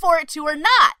mean for it to or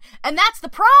not, and that's the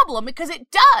problem, because it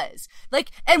does. Like,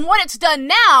 and what it's done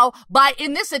now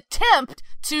in this attempt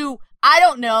to, I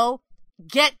don't know,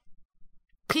 get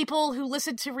people who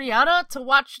listened to Rihanna to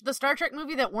watch the Star Trek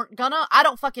movie that weren't gonna? I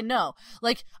don't fucking know.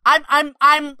 Like,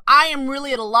 I am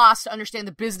really at a loss to understand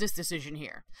the business decision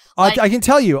here. Like, I can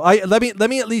tell you. Let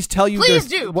me at least tell you. Please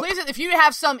do. Please, if you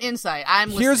have some insight, I'm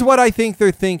listening. Here's what I think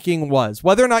their thinking was.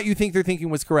 Whether or not you think their thinking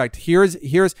was correct. Here's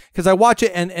because I watch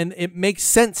it and it makes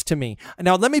sense to me.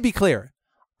 Now, let me be clear.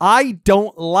 I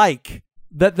don't like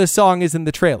that the song is in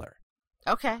the trailer.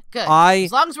 Okay, good.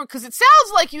 As long as because it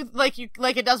sounds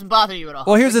like it doesn't bother you at all.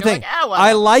 Well, here's the thing. Like, well,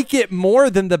 I like it more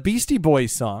than the Beastie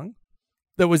Boys song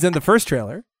that was in the first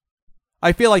trailer.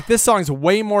 I feel like this song's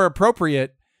way more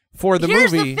appropriate for the movie.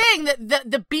 Here's the thing that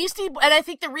the Beastie, and I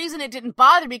think the reason it didn't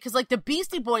bother me because like the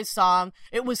Beastie Boys song,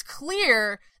 it was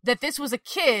clear that this was a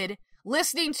kid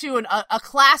listening to a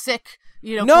classic,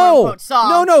 quote unquote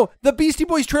song. No, the Beastie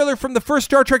Boys trailer from the first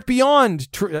Star Trek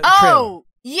Beyond trailer.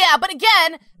 Yeah, but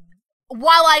again,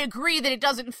 while I agree that it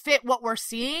doesn't fit what we're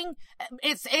seeing,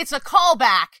 it's a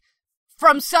callback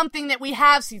from something that we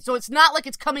have seen. So it's not like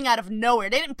it's coming out of nowhere.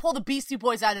 They didn't pull the Beastie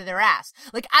Boys out of their ass.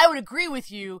 Like, I would agree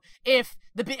with you if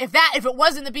it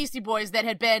wasn't the Beastie Boys that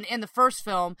had been in the first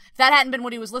film, if that hadn't been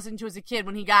what he was listening to as a kid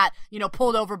when he got,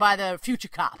 pulled over by the future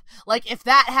cop. Like, if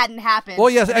that hadn't happened. Well,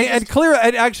 yes, and clearly,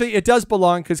 and actually, it does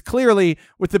belong because clearly,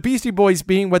 with the Beastie Boys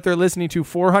being what they're listening to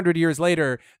 400 years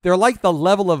later, they're like the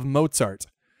level of Mozart.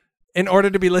 In order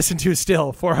to be listened to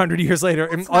still 400 years later.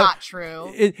 It's not true.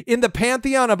 In the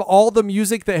pantheon of all the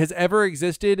music that has ever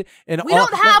existed. We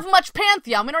don't have much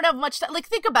pantheon. We don't have much. Like,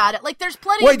 think about it. Like, there's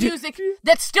plenty of music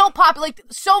that's still popular. Like,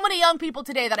 so many young people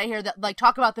today that I hear that, like,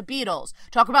 talk about the Beatles,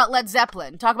 talk about Led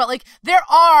Zeppelin, talk about, like, there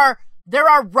are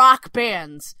rock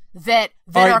bands that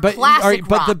are classic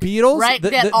rock. But the Beatles, right?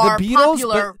 that are the Beatles,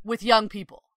 popular with young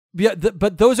people. Yeah,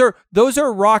 but those are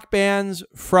rock bands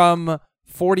from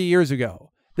 40 years ago.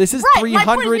 This is 300 years in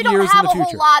the future. We don't have a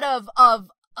whole lot of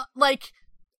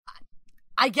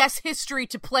I guess, history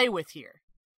to play with here.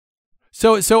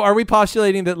 So are we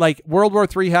postulating that, like, World War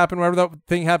III happened, whatever that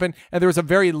thing happened, and there was a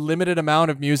very limited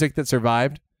amount of music that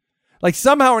survived? Like,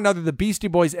 somehow or another, the Beastie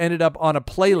Boys ended up on a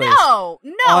playlist. No,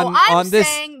 I'm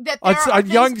saying that there are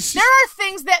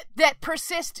things that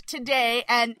persist today,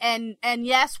 and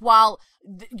yes, while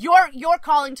you're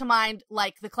calling to mind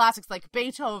like the classics like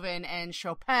Beethoven and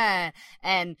Chopin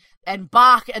and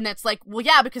Bach, and that's like, well,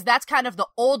 yeah, because that's kind of the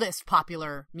oldest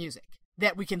popular music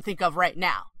that we can think of right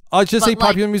now. I'll just say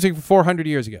popular music from 400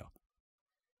 years ago.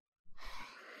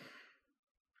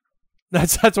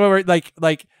 That's what we're like.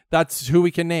 That's who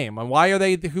we can name. And why are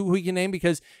they who we can name?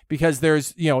 Because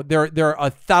there's, there are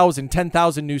 1,000,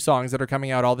 10,000 new songs that are coming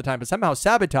out all the time. But somehow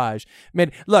Sabotage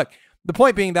made, look, the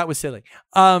point being that was silly.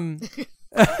 I'll grant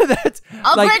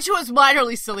you it's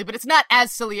minorly silly, but it's not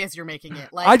as silly as you're making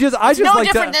it. Like, it's no like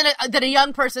different than a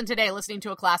young person today listening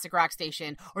to a classic rock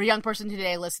station, or a young person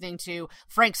today listening to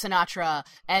Frank Sinatra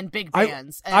and big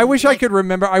bands. I wish I could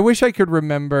remember. I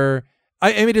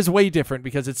mean, it is way different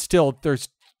because it's still, there's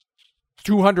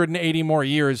 280 more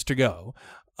years to go.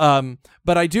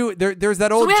 But I do. There's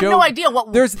that old joke. So we have no idea what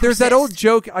will there's that old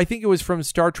joke. I think it was from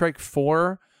Star Trek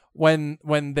 4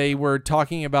 when they were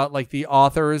talking about like the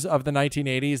authors of the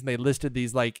 1980s, and they listed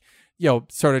these like,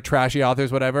 sort of trashy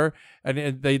authors, whatever,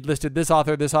 and they listed this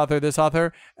author, this author, this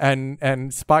author, and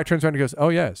Spock turns around and goes, "Oh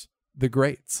yes, the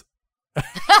greats."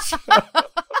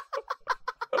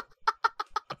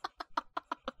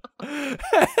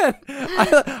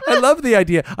 I love the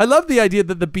idea. I love the idea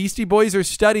that the Beastie Boys are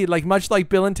studied much like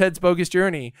Bill and Ted's Bogus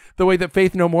Journey, the way that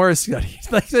Faith No More is studied,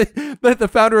 like the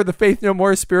founder of the Faith No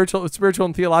More Spiritual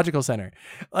and Theological Center.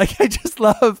 Like, I just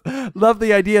love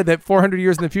the idea that 400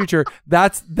 years in the future,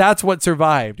 that's what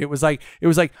survived. It was like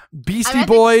Beastie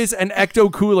Boys and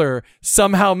Ecto Cooler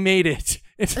somehow made it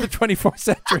into the 24th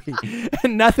century,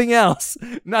 and nothing else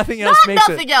makes it. Nothing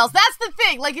else. That's the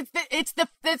thing. Like, it's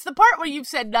the part where you've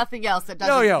said nothing else that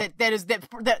doesn't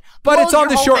that. But it's on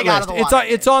the short list.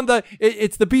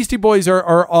 It's the Beastie Boys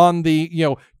are on the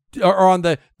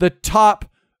the top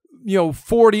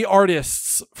 40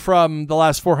 artists from the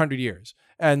last 400 years,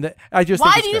 and I just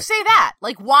why do you say that?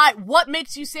 Like, why? What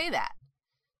makes you say that?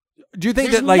 Do you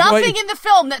think There's that nothing in the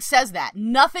film that says that?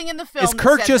 Nothing in the film. Is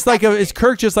Kirk just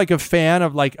like a fan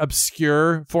of like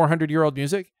obscure 400-year-old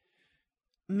music?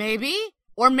 Maybe,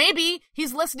 or maybe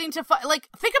he's listening to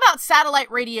think about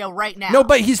satellite radio right now. No,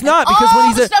 but he's not,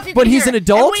 because when he's an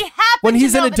adult, and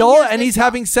he's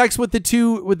having sex with the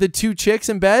two chicks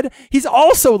in bed, he's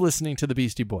also listening to the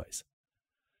Beastie Boys.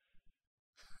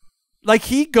 Like,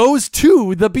 he goes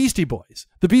to the Beastie Boys.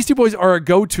 The Beastie Boys are a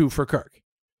go-to for Kirk.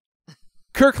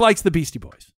 Kirk likes the Beastie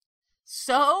Boys.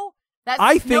 So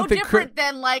that's different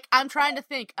than I'm trying to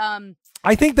think.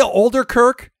 I think the older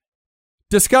Kirk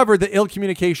discovered that Ill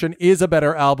Communication is a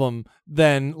better album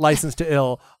than License to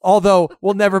Ill, although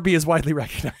will never be as widely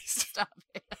recognized. Stop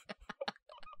it.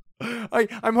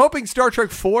 I'm hoping Star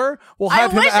Trek 4 will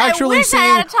have him I actually wish I sing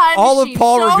had a time all of machine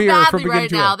Paul so Revere badly from beginning right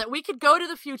to now end. that we could go to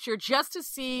the future just to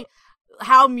see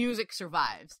how music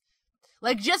survives.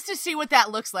 Like, just to see what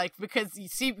that looks like, because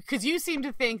you seem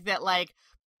to think that, like,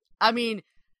 what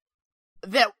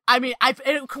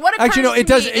occurs Actually, no, to it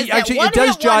does. me is Actually, that it does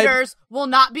one-hit jibe. wonders will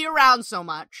not be around so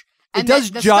much. And It does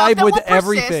that the stuff jibe that with will persist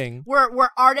everything. Were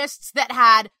artists that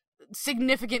had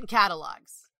significant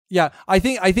catalogs. Yeah, I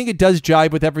think it does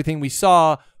jibe with everything we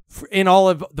saw in all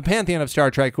of the pantheon of Star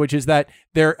Trek, which is that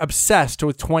they're obsessed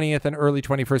with 20th and early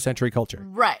 21st century culture.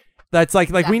 Right. That's like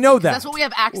Exactly. we know that. That's what we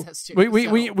have access to. We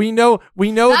know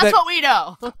That's that what we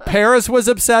know. Paris was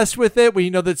obsessed with it. We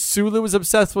know that Sulu was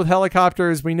obsessed with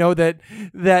helicopters. We know that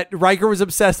Riker was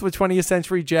obsessed with 20th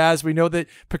century jazz. We know that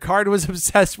Picard was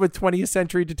obsessed with 20th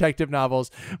century detective novels.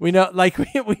 We know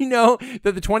we know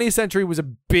that the 20th century was a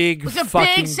big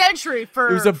big century for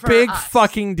It was a for big us.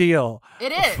 fucking deal.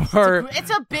 It is. For- It's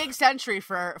a big century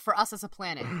for us as a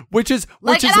planet. Which is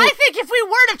I think if we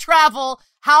were to travel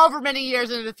however many years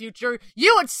into the future,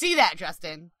 you would see that,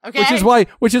 Justin. Okay.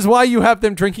 Which is why you have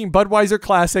them drinking Budweiser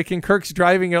Classic and Kirk's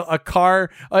driving a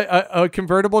car, a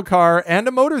convertible car and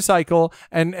a motorcycle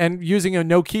and using a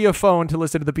Nokia phone to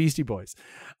listen to the Beastie Boys.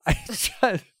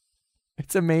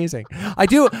 It's amazing. I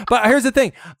do, but here's the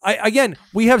thing.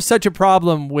 We have such a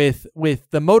problem with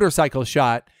the motorcycle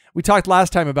shot. We talked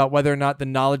last time about whether or not the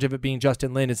knowledge of it being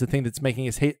Justin Lin is the thing that's making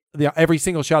us hate every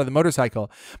single shot of the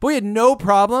motorcycle. But we had no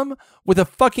problem with a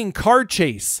fucking car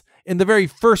chase in the very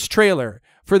first trailer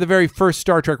for the very first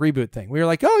Star Trek reboot thing. We were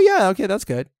like, oh yeah, okay, that's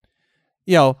good.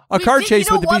 Car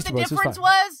chase with the Beastie Boys was fine. The difference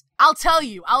was? I'll tell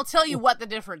you what the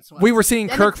difference was. We were seeing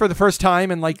Kirk for the first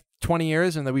time in like 20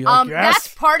 years, and then we like, yes.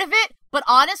 That's part of it, but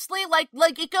honestly, like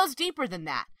it goes deeper than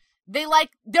that. They're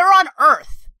on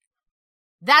Earth.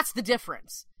 That's the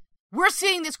difference. We're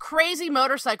seeing this crazy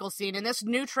motorcycle scene in this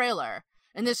new trailer,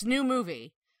 in this new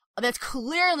movie, that's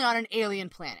clearly on an alien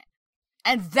planet.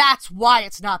 And that's why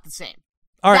it's not the same.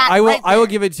 All right, I will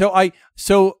give it.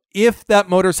 So if that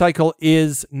motorcycle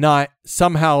is not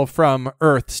somehow from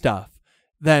Earth stuff,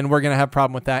 then we're going to have a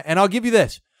problem with that. And I'll give you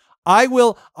this. I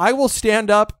will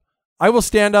stand up. I will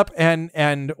stand up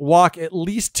and walk at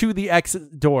least to the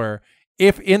exit door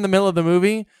if in the middle of the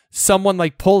movie someone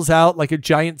like pulls out like a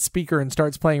giant speaker and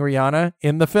starts playing Rihanna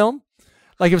in the film.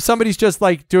 Like if somebody's just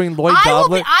like doing Lloyd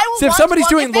Dobler. So if somebody's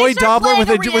doing Lloyd Dobler with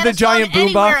a giant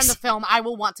boombox in the film, I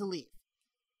will want to leave.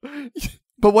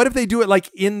 But what if they do it like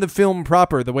in the film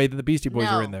proper, the way that the Beastie Boys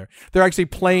are in there? They're actually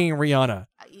playing Rihanna.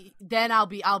 Then I'll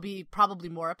be probably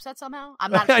more upset somehow.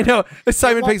 I'm not. I know.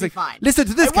 Simon Pegg's like, fine. Listen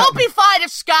to this. It won't be fine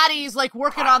if Scotty's like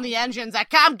working on the engines.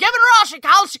 I'm giving her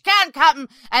all she can, Captain,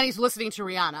 and he's listening to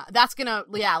Rihanna. That's gonna,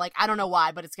 I don't know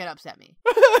why, but it's gonna upset me.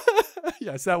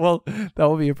 Yes, that will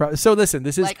be a problem. So listen,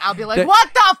 this is like I'll be like,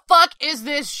 what the fuck is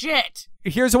this shit?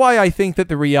 Here's why I think that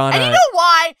the Rihanna. And you know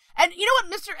why? And you know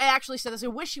what? Mr. A actually said this. I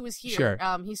wish he was here.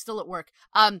 Sure. He's still at work.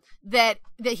 That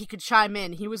he could chime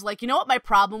in. He was like, you know what my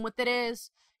problem with it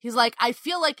is? He's like, I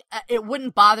feel like it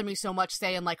wouldn't bother me so much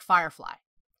saying like Firefly,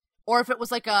 or if it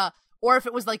was like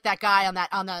that guy on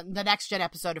the Next Gen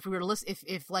episode. If we were to listen,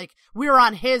 if like we were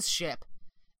on his ship,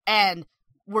 and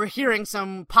we're hearing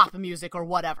some pop music or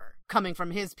whatever coming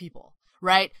from his people,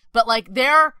 right? But like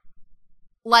they're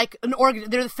like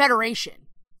they're the Federation,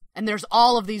 and there's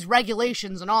all of these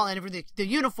regulations and all and everything, the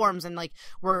uniforms and like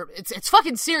it's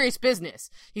fucking serious business.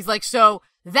 He's like, so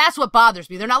that's what bothers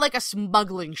me. They're not like a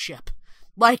smuggling ship.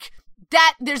 Like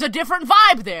that, there's a different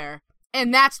vibe there,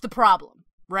 and that's the problem,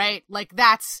 right? Like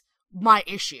that's my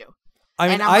issue. I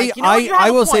mean,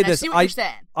 I will say I this: see what you're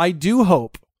saying. I do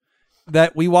hope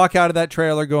that we walk out of that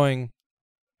trailer going,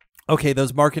 okay,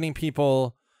 those marketing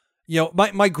people.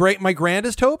 My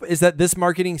grandest hope is that this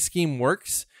marketing scheme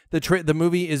works. The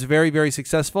movie is very, very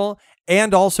successful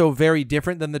and also very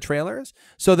different than the trailers,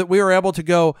 so that we were able to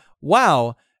go,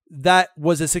 wow. That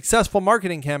was a successful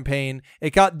marketing campaign.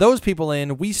 It got those people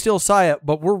in. We still saw it,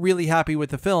 but we're really happy with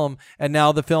the film. And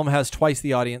now the film has twice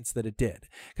the audience that it did.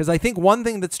 Because I think one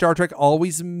thing that Star Trek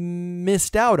always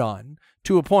missed out on,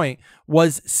 to a point,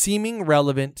 was seeming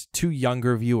relevant to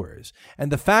younger viewers.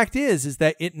 And the fact is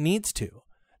that it needs to.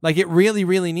 Like, it really,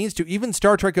 really needs to. Even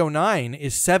Star Trek 09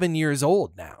 is 7 years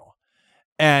old now.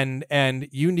 And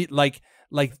you need,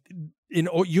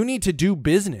 you need to do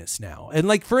business now. And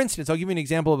like, for instance, I'll give you an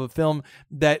example of a film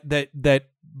that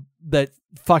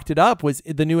fucked it up was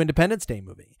the new Independence Day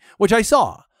movie, which I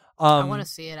saw. I want to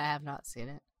see it. I have not seen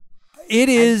it. It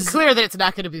is clear that it's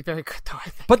not going to be very good, though. I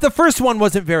think. But the first one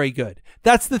wasn't very good.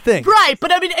 That's the thing. Right,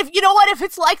 but I mean, if you know what, if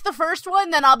it's like the first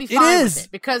one, then I'll be fine with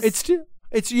it because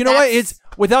it's you know what, it's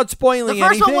without spoiling the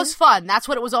first anything. one was fun. That's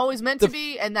what it was always meant to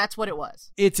be, and that's what it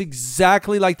was. It's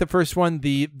exactly like the first one.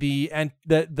 The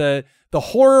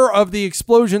horror of the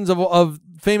explosions of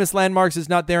famous landmarks is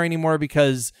not there anymore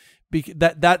because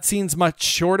that scene's much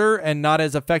shorter and not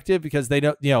as effective because they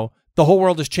don't, the whole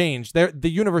world has changed. The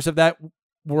universe of that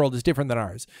world is different than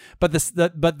ours. But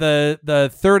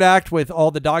the third act with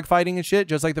all the dogfighting and shit,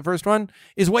 just like the first one,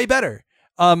 is way better.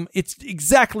 It's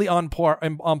exactly on par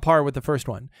with the first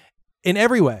one in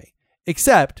every way,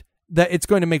 except that it's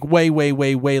going to make way, way,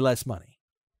 way, way less money.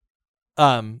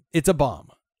 It's a bomb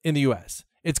in the US.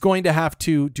 It's going to have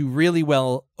to do really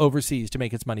well overseas to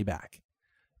make its money back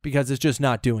because it's just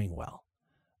not doing well.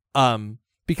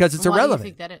 Because it's irrelevant. Why do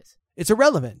you think that is? It's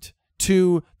irrelevant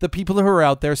to the people who are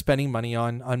out there spending money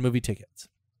on movie tickets.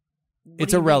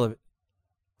 It's irrelevant.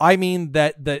 I mean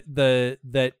that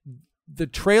the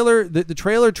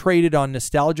trailer traded on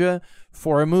nostalgia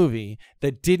for a movie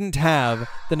that didn't have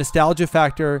the nostalgia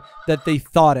factor that they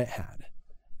thought it had.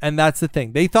 And that's the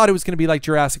thing. They thought it was going to be like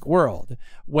Jurassic World,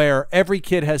 where every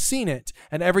kid has seen it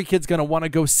and every kid's going to want to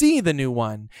go see the new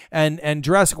one. And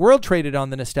Jurassic World traded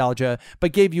on the nostalgia,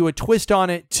 but gave you a twist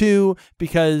on it too,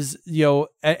 because,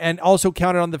 and also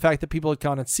counted on the fact that people had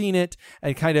kind of seen it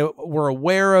and kind of were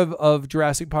aware of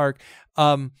Jurassic Park.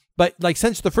 But like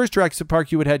since the first Jurassic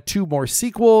Park, you had 2 more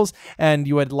sequels and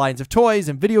you had lines of toys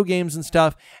and video games and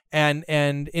stuff. And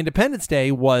Independence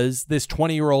Day was this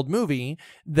 20-year-old movie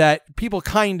that people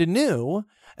kind of knew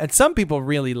and some people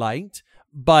really liked,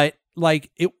 but like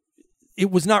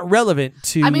it was not relevant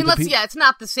to. I mean, it's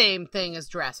not the same thing as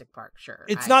Jurassic Park, sure.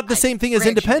 It's not the same thing as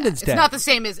Independence Day. It's not the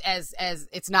same as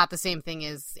it's not the same thing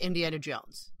as Indiana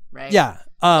Jones, right? Yeah.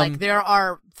 Like there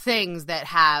are things that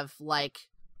have like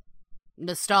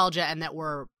nostalgia and that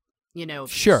were,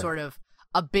 sort of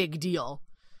a big deal.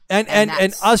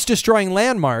 And us destroying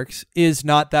landmarks is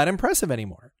not that impressive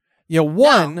anymore. We do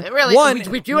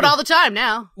it all the time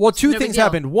now. Well, 2 things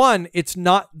happened. One, it's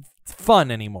not fun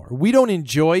anymore. We don't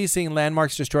enjoy seeing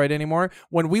landmarks destroyed anymore.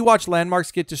 When we watch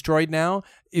landmarks get destroyed now,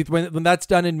 when that's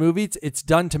done in movies, it's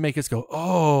done to make us go,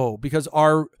 oh, because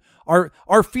our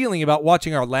feeling about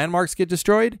watching our landmarks get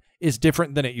destroyed is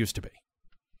different than it used to be.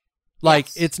 Like,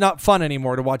 yes. It's not fun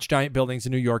anymore to watch giant buildings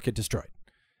in New York get destroyed.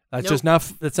 That's just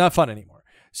not, it's not fun anymore.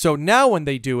 So now when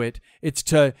they do it, it's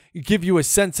to give you a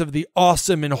sense of the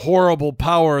awesome and horrible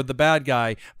power of the bad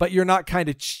guy, but you're not kind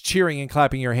of cheering and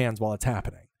clapping your hands while it's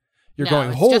happening. You're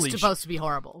going, holy shit. It's just supposed to be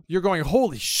horrible. You're going,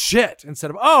 holy shit,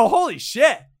 instead of, oh, holy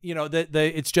shit.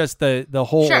 It's just the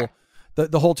whole, sure.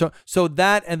 the whole tone. So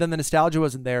that, and then the nostalgia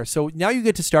wasn't there. So now you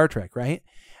get to Star Trek, right?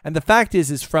 And the fact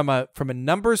is from a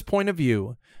numbers point of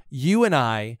view, you and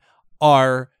I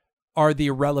are the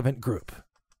irrelevant group.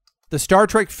 The Star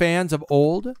Trek fans of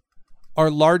old are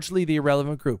largely the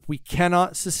irrelevant group. We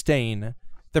cannot sustain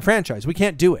the franchise. We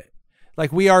can't do it.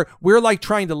 Like we're like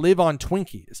trying to live on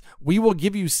Twinkies. We will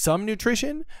give you some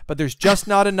nutrition, but there's just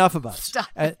not enough of us.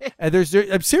 And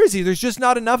seriously, there's just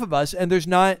not enough of us, and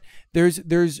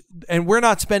and we're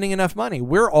not spending enough money.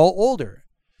 We're all older.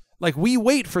 Like, we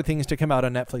wait for things to come out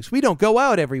on Netflix. We don't go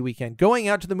out every weekend. Going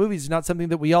out to the movies is not something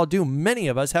that we all do. Many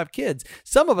of us have kids.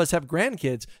 Some of us have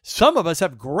grandkids. Some of us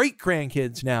have great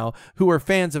grandkids now who are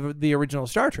fans of the original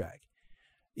Star Trek.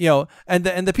 And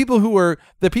the people who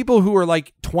were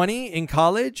like 20 in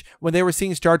college when they were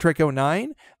seeing Star Trek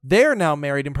 09, they're now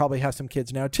married and probably have some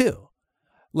kids now too.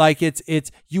 Like this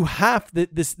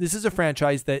is a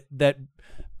franchise that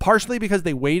partially because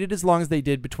they waited as long as they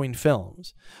did between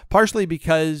films, partially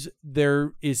because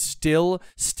there is still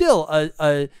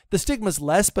the stigma's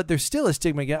less, but there's still a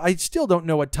stigma again. I still don't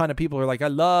know a ton of people who are like, I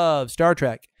love Star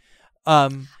Trek. I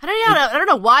don't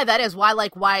know why that is. Why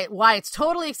it's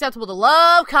totally acceptable to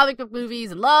love comic book movies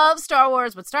and love Star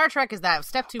Wars, but Star Trek is that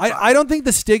step too far. I don't think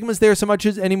the stigma's there so much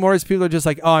anymore as people are just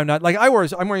like, oh, I'm not. Like I'm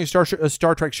wearing a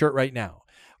Star Trek shirt right now,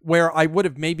 where I would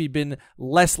have maybe been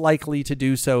less likely to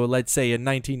do so, let's say, in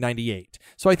 1998.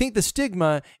 So I think the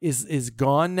stigma is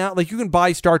gone now. Like, you can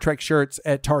buy Star Trek shirts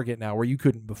at Target now where you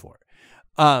couldn't before.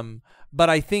 But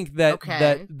I think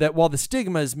that while the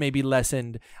stigma is maybe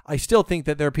lessened, I still think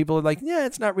that there are people who are like, yeah,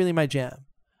 it's not really my jam.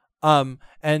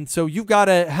 And so you've got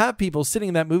to have people sitting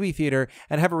in that movie theater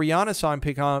and have a Rihanna song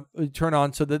turn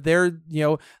on so that their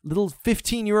little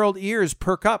 15-year-old ears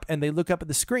perk up and they look up at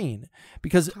the screen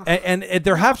because and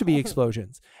there have to be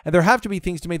explosions and there have to be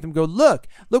things to make them go, look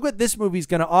what this movie's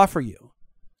going to offer you.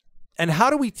 And how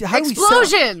do we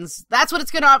explosions? That's what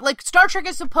it's going to offer. Like, Star Trek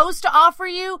is supposed to offer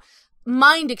you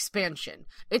mind expansion.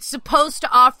 It's supposed to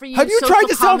offer you. Have you tried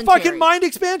to sell fucking mind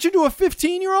expansion to a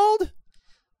 15-year-old?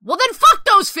 Well, then fuck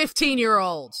those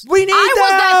 15-year-olds. We need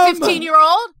I was them! that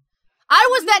 15-year-old. I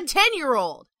was that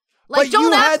 10-year-old. Like, But don't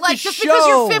you had act like the just because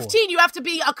you're show. 15, you have to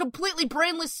be a completely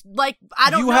brainless, like, I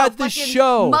don't You know, had the fucking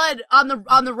show. mud on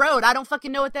the road. I don't fucking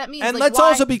know what that means. And like, let's why?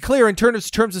 also be clear in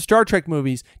terms of Star Trek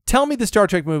movies. Tell me the Star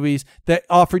Trek movies that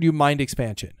offered you mind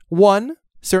expansion. 1,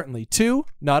 certainly. 2,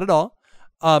 not at all.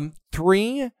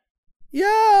 3,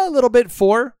 yeah, a little bit.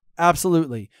 4,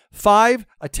 absolutely. 5,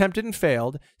 attempted and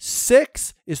failed.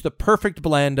 6 is the perfect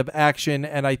blend of action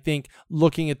and I think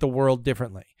looking at the world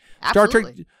differently.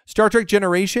 Absolutely. Star Trek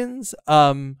Generations,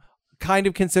 kind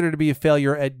of considered to be a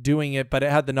failure at doing it, but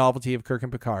it had the novelty of Kirk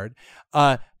and Picard.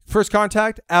 First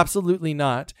Contact, absolutely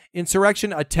not.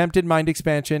 Insurrection attempted mind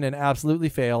expansion and absolutely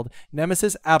failed.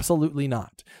 Nemesis, absolutely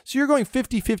not. So you're going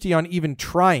 50-50 on even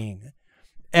trying.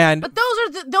 But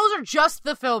those are just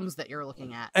the films that you're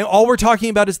looking at. And all we're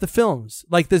talking about is the films.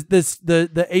 Like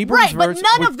the Abrams Right, but verse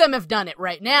none of them have done it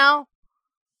right now.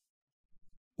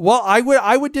 Well,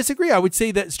 I would disagree. I would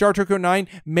say that Star Trek 09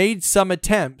 made some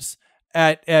attempts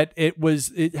at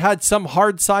it had some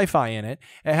hard sci-fi in it.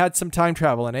 It had some time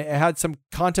travel in it. It had some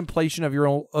contemplation of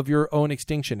your own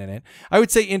extinction in it. I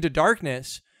would say Into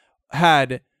Darkness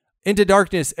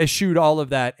eschewed all of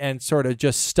that and sort of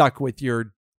just stuck with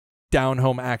your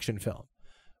down-home action film.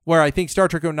 Where I think Star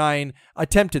Trek 09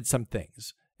 attempted some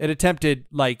things. It attempted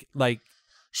like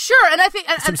Sure, and I think,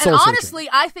 and soul-searching. honestly,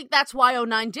 I think that's why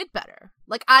 09 did better.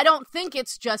 Like, I don't think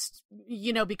it's just,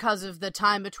 because of the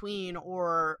time between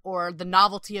or the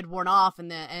novelty had worn off and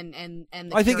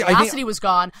the curiosity was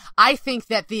gone. I think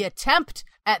that the attempt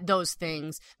at those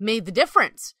things made the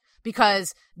difference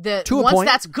because once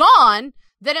that's gone,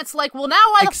 then it's like, well, now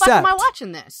why the fuck am I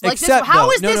watching this? Like, how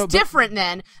is this different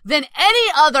than any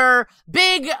other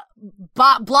big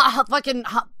summer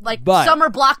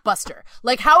blockbuster?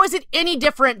 Like, how is it any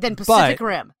different than Pacific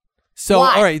Rim? So,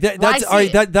 why? all right, that's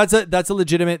a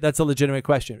legitimate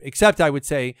question. Except I would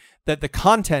say that the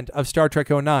content of Star Trek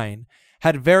 09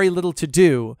 had very little to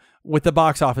do with the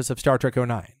box office of Star Trek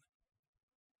 09.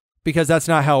 Because that's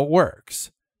not how it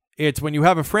works. It's when you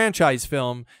have a franchise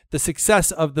film, the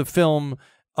success of the film,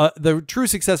 the true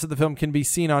success of the film can be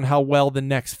seen on how well the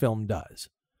next film does.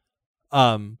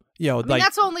 I mean,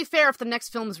 that's only fair if the next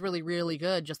film is really, really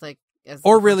good, just like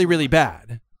or really, really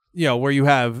bad. Where you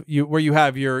have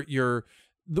your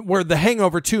where The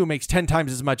Hangover 2 makes 10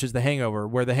 times as much as The Hangover,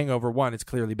 where The Hangover 1 is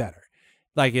clearly better.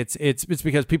 Like it's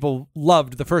because people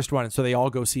loved the first one, and so they all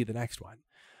go see the next one.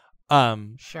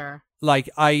 Sure. Like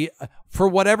for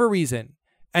whatever reason.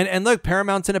 And look,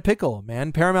 Paramount's in a pickle,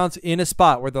 man. Paramount's in a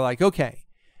spot where they're like, okay,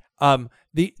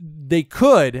 they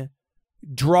could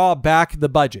draw back the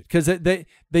budget because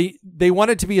they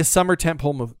want it to be a summer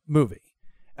tentpole movie,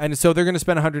 and so they're going to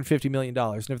spend $150 million.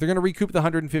 And if they're going to recoup the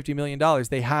 $150 million,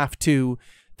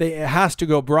 it has to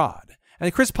go broad.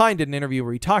 And Chris Pine did an interview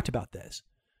where he talked about this,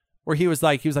 where he was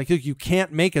like, look, you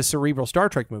can't make a cerebral Star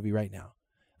Trek movie right now.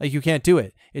 Like, you can't do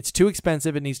it. It's too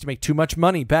expensive. It needs to make too much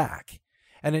money back.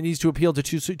 And it needs to appeal to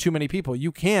too many people.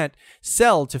 You can't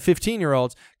sell to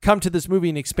 15-year-olds, come to this movie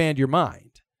and expand your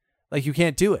mind. Like, you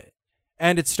can't do it.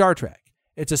 And it's Star Trek.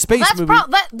 It's a space movie.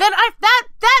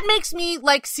 That makes me,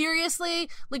 like, seriously,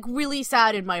 like, really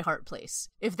sad in my heart place.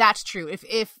 If that's true.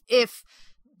 If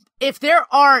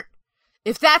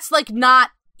that's, like,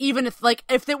 not even if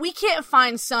that we can't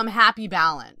find some happy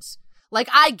balance. Like,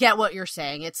 I get what you're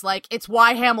saying. It's like, it's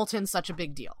why Hamilton's such a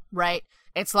big deal, right?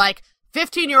 It's like,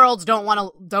 15-year-olds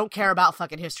don't care about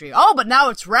fucking history. Oh, but now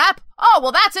it's rap? Oh,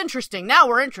 well, that's interesting. Now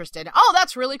we're interested. Oh,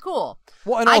 that's really cool.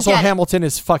 Well, and also Hamilton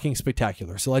is fucking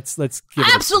spectacular. So let's give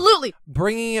it absolutely.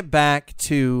 Bringing it back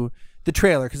to the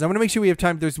trailer, because I want to make sure we have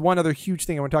time. There's one other huge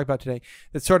thing I want to talk about today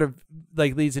that sort of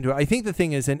like leads into it. I think the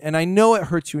thing is, and I know it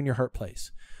hurts you in your heart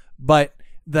place, but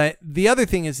the other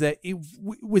thing is that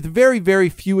with very, very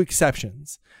few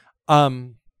exceptions,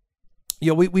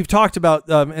 we've talked about,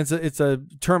 it's a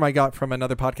term I got from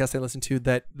another podcast I listened to,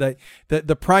 that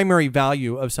the primary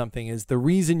value of something is the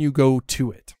reason you go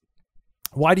to it.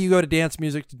 Why do you go to dance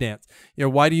music to dance?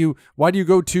 Why do you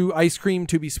go to ice cream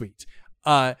to be sweet?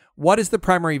 What is the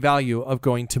primary value of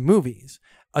going to movies,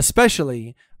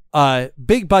 especially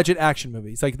big budget action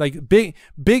movies, like big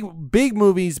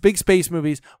movies, big space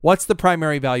movies? What's the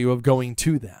primary value of going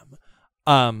to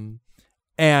them?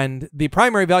 And the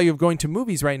primary value of going to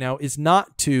movies right now is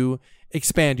not to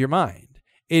expand your mind.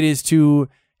 It is to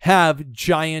have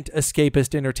giant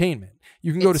escapist entertainment.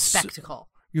 You can go to spectacle.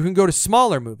 You can go to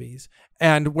smaller movies,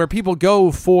 and where people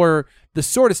go for the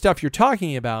sort of stuff you're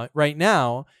talking about right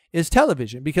now is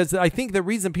television. Because I think the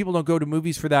reason people don't go to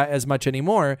movies for that as much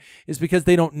anymore is because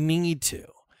they don't need to.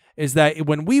 Is that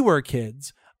when we were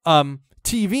kids,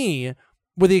 TV,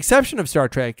 with the exception of Star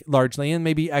Trek largely, and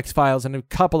maybe X-Files and a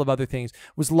couple of other things,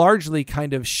 was largely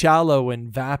kind of shallow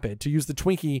and vapid. To use the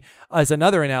Twinkie as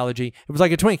another analogy, it was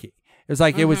like a Twinkie. It was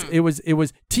like it was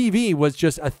TV was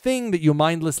just a thing that you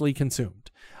mindlessly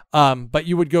consumed. But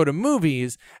you would go to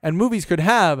movies, and movies could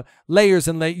have layers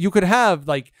and you could have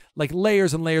like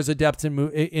layers and layers of depth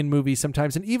in movies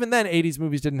sometimes. And even then, 80s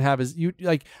movies didn't have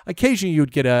occasionally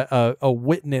you'd get a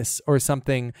Witness or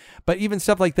something. But even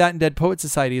stuff like that in Dead Poet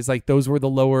Society is like those were the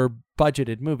lower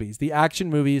budgeted movies. The action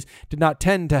movies did not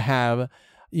tend to have,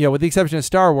 with the exception of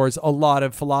Star Wars, a lot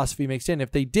of philosophy mixed in.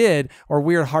 If they did, or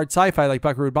weird hard sci-fi like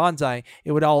Buckaroo Banzai,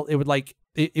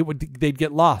 they'd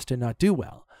get lost and not do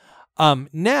well.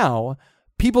 Now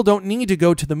people don't need to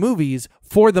go to the movies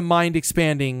for the mind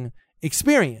expanding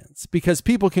experience, because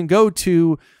people can go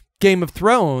to Game of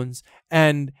Thrones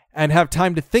and have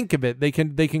time to think of it. They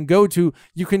can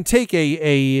you can take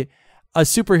a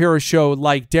superhero show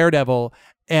like Daredevil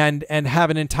and have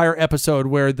an entire episode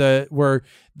where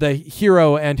the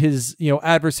hero and his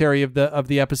adversary of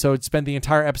the episode spend the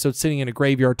entire episode sitting in a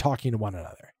graveyard talking to one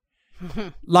another.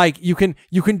 Like you can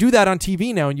do that on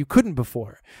TV now, and you couldn't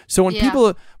before. So when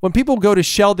people go to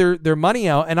shell their money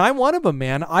out, and I'm one of them,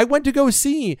 man. I went to go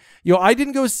see, I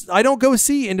don't go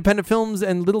see independent films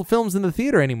and little films in the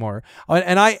theater anymore.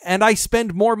 And I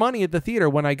spend more money at the theater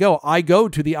when I go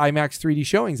to the IMAX 3D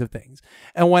showings of things.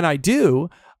 And when I do,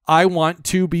 I want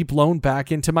to be blown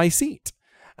back into my seat.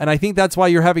 And I think that's why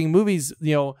you're having movies,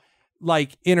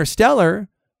 like Interstellar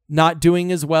not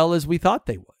doing as well as we thought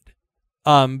they would.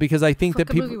 Because I think that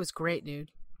the movie was great, dude.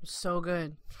 It was so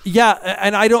good. Yeah,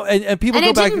 and I don't, and people and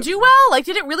go it back. Didn't do well. Like,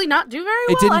 did it really not do very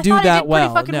well? It didn't do that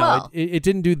well. No, it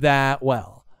didn't do that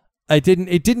well. It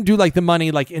didn't do like the money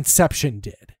like Inception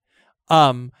did.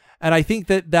 And I think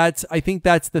that's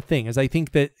the thing, is I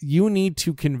think that you need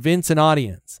to convince an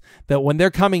audience that when they're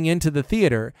coming into the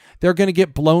theater, they're going to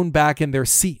get blown back in their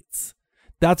seats.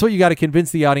 That's what you got to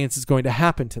convince the audience is going to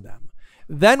happen to them.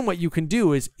 Then what you can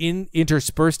do is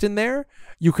interspersed in there,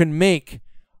 you can make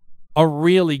a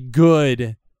really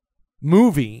good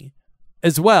movie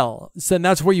as well. So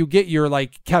that's where you get your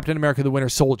like Captain America: The Winter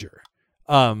Soldier.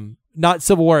 Not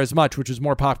Civil War as much, which was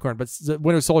more popcorn, but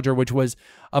Winter Soldier, which was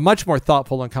a much more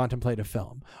thoughtful and contemplative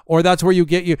film. Or that's where you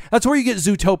get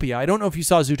Zootopia. I don't know if you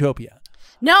saw Zootopia.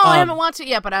 No, I haven't watched it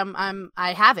yet, but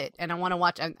I have it, and I want to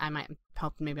watch. I might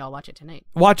hope maybe I'll watch it tonight.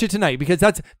 Watch it tonight, because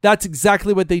that's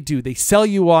exactly what they do. They sell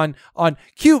you on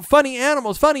cute, funny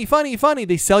animals, funny.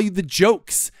 They sell you the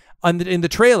jokes in the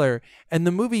trailer, and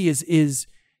the movie is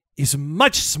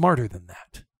much smarter than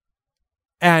that.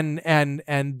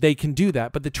 And they can do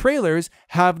that, but the trailers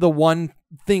have the one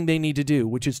thing they need to do,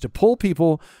 which is to pull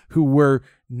people who were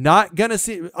not gonna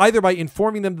see, either by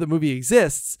informing them the movie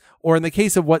exists, or in the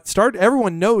case of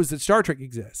everyone knows that Star Trek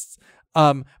exists.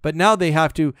 But now they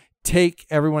have to take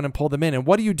everyone and pull them in. And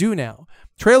what do you do now?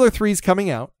 Trailer 3 is coming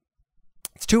out.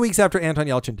 It's 2 weeks after Anton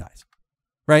Yelchin dies,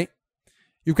 right?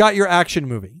 You've got your action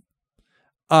movie.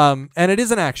 And it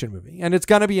is an action movie, and it's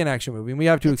gonna be an action movie, and we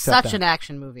have to accept that. Such an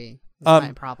action movie. That's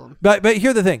my problem. But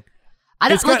here's the thing.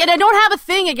 And I don't have a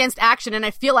thing against action, and I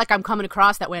feel like I'm coming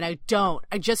across that way, and I don't.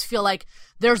 I just feel like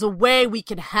there's a way we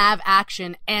can have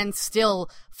action and still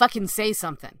fucking say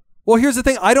something. Well, here's the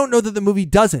thing. I don't know that the movie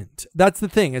doesn't. That's the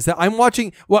thing, is that I'm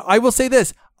watching. Well, I will say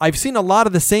this. I've seen a lot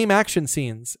of the same action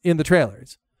scenes in the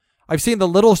trailers. I've seen the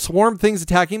little swarm things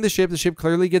attacking the ship. The ship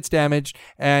clearly gets damaged,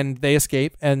 and they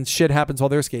escape, and shit happens while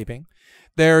they're escaping.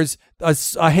 There's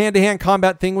a hand-to-hand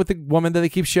combat thing with the woman that they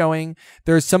keep showing.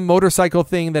 There's some motorcycle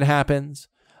thing that happens.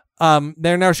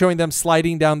 They're now showing them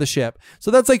sliding down the ship. So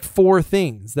that's like 4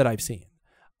 things that I've seen.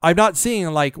 I'm not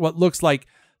seeing like what looks like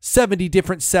 70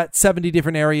 different sets, 70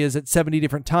 different areas at 70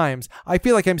 different times. I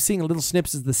feel like I'm seeing little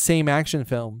snips of the same action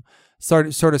film sort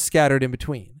of scattered in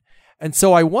between. And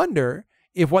so I wonder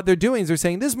if what they're doing is they're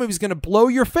saying, this movie's going to blow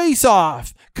your face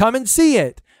off. Come and see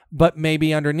it. But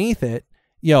maybe underneath it,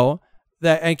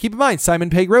 and keep in mind,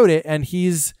 Simon Pegg wrote it, and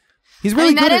he's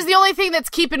really good. That is the only thing that's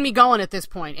keeping me going at this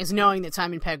point, is knowing that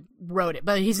Simon Pegg wrote it,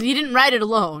 but he didn't write it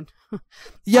alone.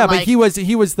 Yeah, but he was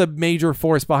the major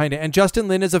force behind it, and Justin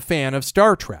Lin is a fan of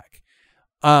Star Trek,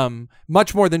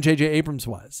 much more than J.J. Abrams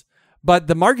was. But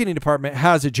the marketing department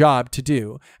has a job to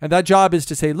do, and that job is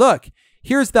to say, look,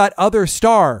 here's that other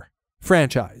Star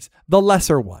franchise, the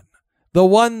lesser one, the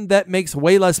one that makes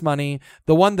way less money,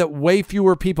 the one that way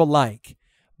fewer people like.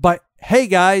 But hey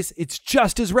guys, it's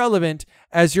just as relevant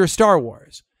as your Star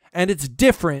Wars, and it's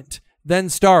different than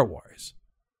Star Wars.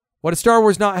 What does Star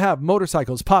Wars not have?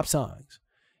 Motorcycles, pop songs.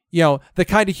 You know, the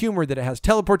kind of humor that it has,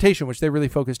 teleportation, which they really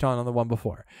focused on the one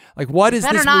before. Like, what is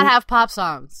Better this? not have pop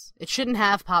songs. It shouldn't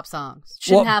have pop songs. It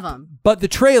shouldn't have them. But the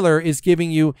trailer is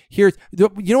giving you you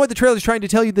know what the trailer is trying to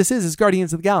tell you? This is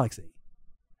Guardians of the Galaxy.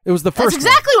 It was the first. That's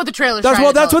exactly what the trailer's trying to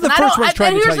tell That's what the us. first one's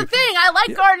trying to tell you. And here's the thing: I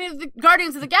like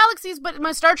Guardians of the Galaxies, but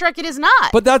my Star Trek it is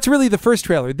not. But that's really the first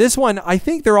trailer. This one, I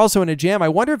think they're also in a jam. I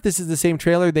wonder if this is the same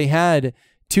trailer they had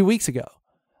 2 weeks ago.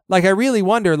 Like, I really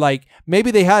wonder, like,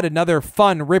 maybe they had another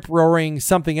fun, rip-roaring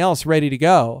something else ready to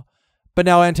go, but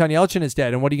now Anton Yelchin is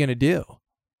dead, and what are you going to do?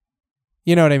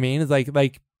 You know what I mean? It's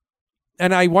like,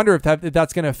 and I wonder if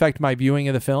that's going to affect my viewing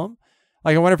of the film.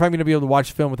 Like, I wonder if I'm going to be able to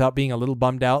watch the film without being a little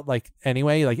bummed out, like,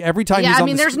 anyway. Like, every time he's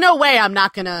on there's no way I'm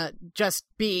not going to just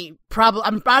be...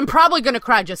 I'm probably going to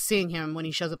cry just seeing him when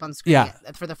he shows up on screen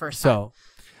for the first time.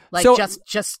 Like,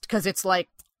 just because it's like...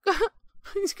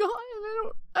 He's gone.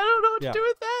 I don't know what to do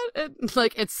with that. And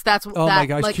like my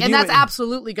gosh. Like, and that's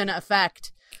absolutely going to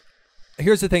affect.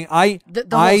 Here's the thing. The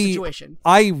whole situation.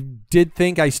 I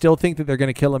still think that they're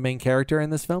going to kill a main character in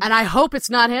this film, and I hope it's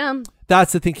not him.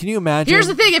 That's the thing. Can you imagine? Here's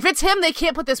the thing. If it's him, they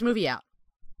can't put this movie out.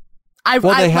 I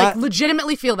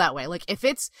legitimately feel that way. Like if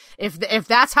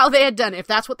that's how they had done, if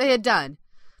that's what they had done,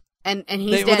 and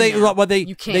he's dead now,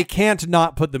 you can't. They can't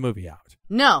not put the movie out.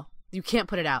 No, you can't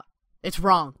put it out. It's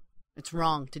wrong. It's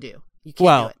wrong to do. You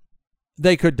can't do it.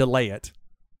 They could delay it.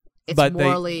 It's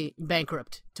morally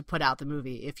bankrupt to put out the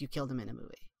movie if you killed him in a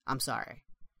movie. I'm sorry.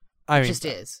 It just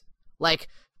is. Like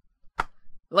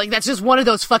that's just one of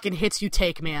those fucking hits you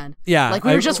take, man. Yeah. Like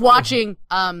we were just watching,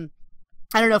 I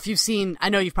don't know if you've seen, I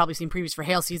know you've probably seen previews for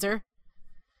Hail Caesar.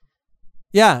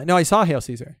 Yeah. No, I saw Hail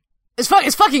Caesar. It's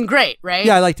fucking great, right?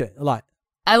 Yeah, I liked it a lot.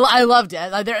 I loved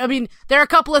it. There are a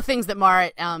couple of things that mar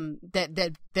it,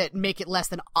 that make it less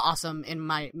than awesome in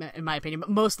my opinion, but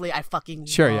mostly I fucking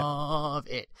love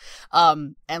it.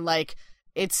 And like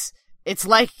it's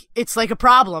like a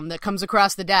problem that comes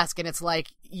across the desk, and it's like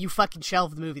you fucking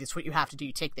shelve the movie. That's what you have to do.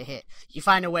 You take the hit. You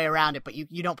find a way around it, but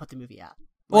you don't put the movie out.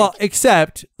 Well,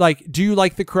 except like, do you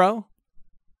like The Crow?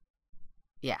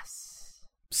 Yes.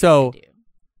 So,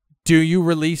 do you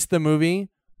release the movie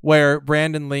where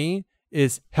Brandon Lee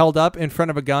is held up in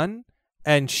front of a gun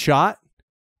and shot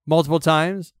multiple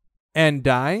times and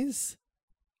dies,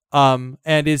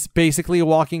 and is basically a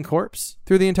walking corpse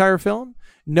through the entire film,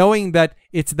 knowing that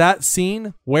it's that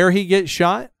scene where he gets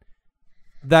shot,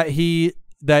 that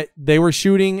they were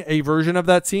shooting a version of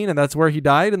that scene and that's where he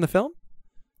died in the film?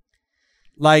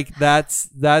 Like,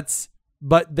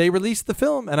 but they released the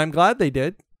film, and I'm glad they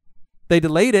did. They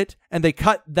delayed it, and they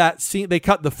cut that scene, they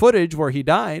cut the footage where he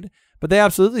died, but they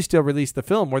absolutely still released the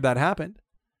film where that happened.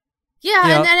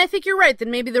 Yeah, and I think you're right.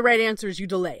 Then maybe the right answer is you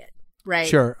delay it, right?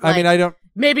 Sure. Like, I mean, I don't.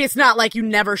 Maybe it's not like it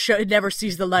never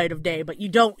sees the light of day, but you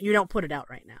don't put it out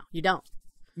right now. You don't.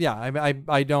 Yeah,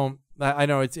 I don't. I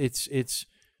know it's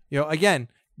you know, again,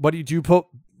 what did you put?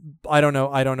 I don't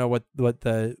know what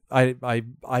the I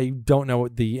don't know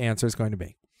what the answer is going to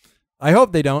be. I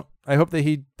hope they don't. I hope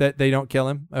that they don't kill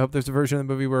him. I hope there's a version of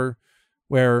the movie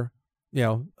where you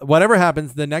know, whatever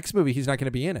happens, the next movie he's not going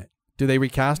to be in it. Do they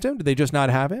recast him? Do they just not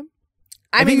have him?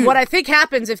 I mean, what I think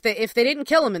happens if they didn't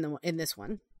kill him in this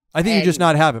one, I think you just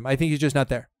not have him. I think he's just not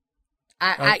there.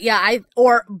 But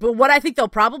what I think they'll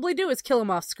probably do is kill him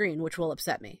off screen, which will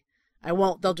upset me.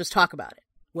 They'll just talk about it.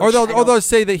 Or they'll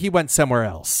say that he went somewhere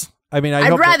else. I mean,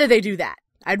 I'd rather they do that.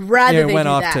 I'd rather they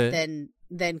do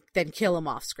that than kill him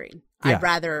off screen. Yeah. I'd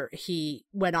rather he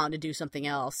went on to do something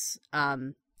else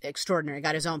extraordinary,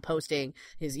 got his own posting,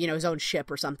 his own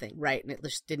ship or something, right? And it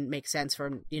just didn't make sense for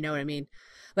him. You know what I mean?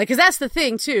 Like, because that's the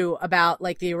thing too about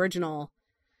like the original,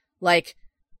 like,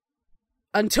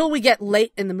 until we get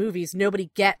late in the movies,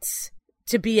 nobody gets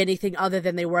to be anything other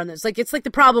than they were in this. Like, it's like the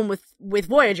problem with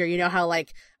Voyager, you know, how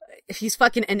like he's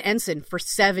fucking an ensign for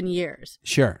 7 years.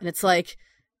 Sure. And it's like,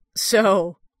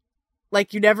 so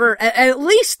like you never, at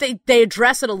least they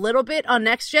address it a little bit on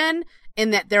Next Gen, in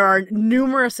that there are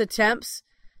numerous attempts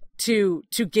to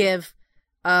give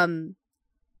Riker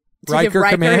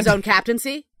his own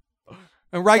captaincy.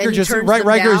 And Riker is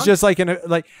just like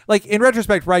in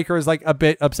retrospect, Riker is like a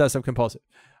bit obsessive compulsive.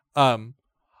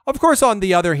 Of course, on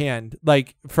the other hand,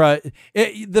 like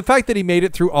the fact that he made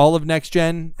it through all of Next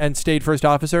Gen and stayed first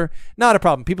officer, not a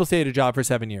problem. People stay at a job for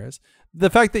 7 years. The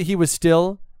fact that he was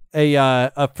still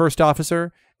a first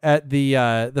officer at the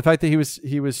fact that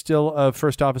he was still a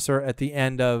first officer at the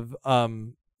end of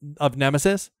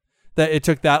Nemesis, that it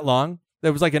took that long.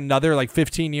 That was like another like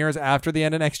 15 years after the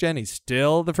end of Next Gen. He's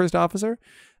still the first officer.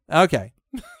 Okay,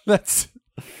 that's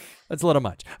That's a little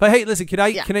much. But hey, listen, can I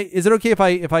is it okay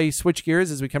if I switch gears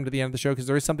as we come to the end of the show? Because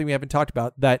there is something we haven't talked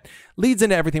about that leads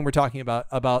into everything we're talking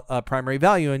about primary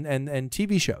value and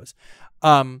TV shows.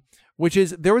 Which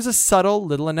is, there was a subtle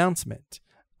little announcement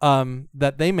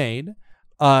that they made,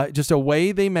 just a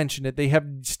way they mentioned it. They have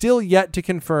still yet to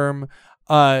confirm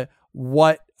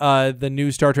what the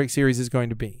new Star Trek series is going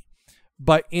to be.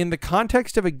 But in the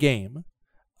context of a game,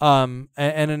 an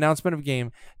announcement of a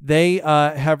game, they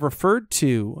have referred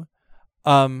to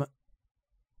the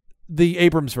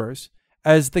Abramsverse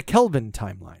as the Kelvin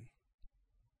timeline,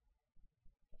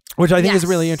 which I think is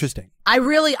really interesting. I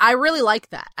really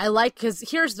like that. I like, because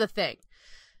here's the thing.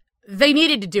 They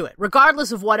needed to do it,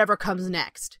 regardless of whatever comes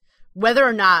next. Whether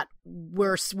or not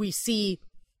we see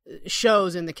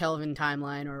shows in the Kelvin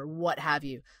timeline or what have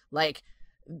you, like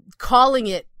calling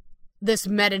it this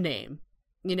meta name,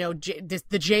 the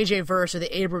JJ verse or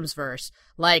the Abrams verse,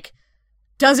 like,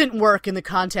 doesn't work in the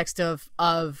context of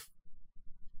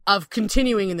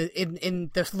continuing in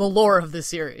the lore of the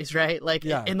series, right? Like,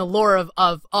 in the lore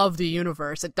of the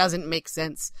universe, it doesn't make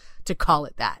sense to call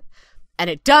it that. And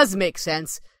it does make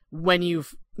sense when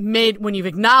you've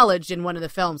acknowledged in one of the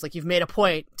films, like, you've made a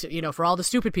point to, for all the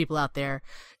stupid people out there,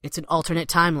 it's an alternate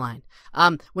timeline.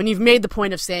 When you've made the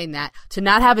point of saying that, to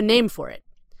not have a name for it,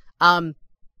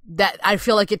 that I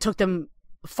feel like it took them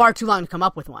far too long to come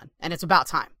up with one, and it's about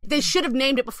time. They should have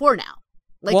named it before now.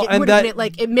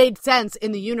 Like, it made sense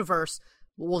in the universe.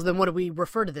 Well, then what do we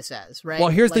refer to this as, right? Well,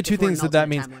 here's the two things that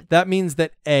means. Timeline. That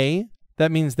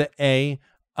means that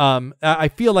I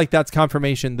feel like that's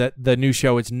confirmation that the new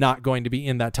show is not going to be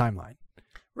in that timeline.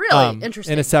 Really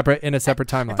interesting. In a separate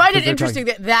timeline. I find it interesting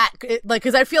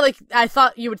because I feel like I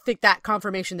thought you would think that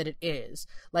confirmation that it is,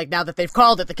 like, now that they've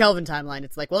called it the Kelvin timeline,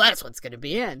 it's like, well, that's what's going to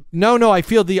be in. No, I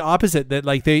feel the opposite, that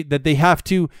like they have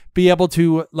to be able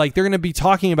to, like, they're going to be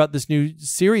talking about this new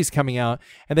series coming out,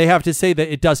 and they have to say that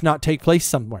it does not take place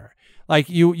somewhere. Like,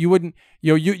 you wouldn't,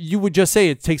 you would just say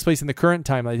it takes place in the current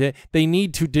timeline. They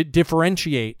need to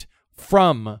differentiate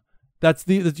from.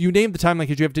 You named the timeline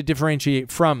because you have to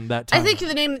differentiate from that timeline.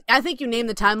 I think you named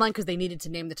the timeline because they needed to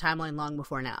name the timeline long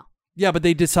before now. Yeah, but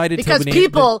they decided because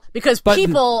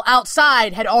people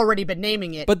outside had already been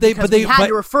naming it. But we had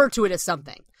to refer to it as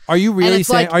something. Are you really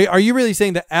saying? Are you really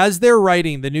saying that as they're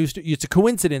writing the new? It's a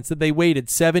coincidence that they waited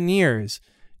 7 years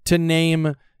to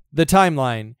name the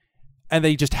timeline, and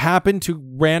they just happened to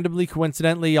randomly,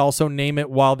 coincidentally, also name it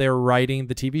while they're writing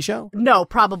the TV show? No,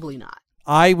 probably not.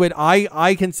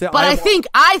 I can say, but I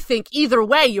think either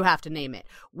way you have to name it,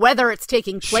 whether it's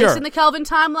taking place in the Kelvin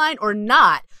timeline or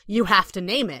not. You have to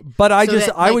name it. But I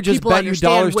would just bet you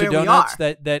dollars to donuts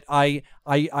that I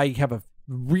have a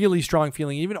really strong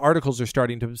feeling. Even articles are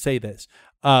starting to say this.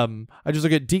 I just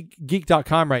look at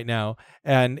geek.com right now,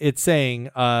 and it's saying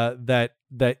that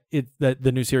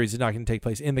the new series is not going to take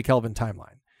place in the Kelvin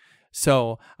timeline.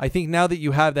 So I think now that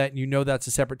you have that, and you know that's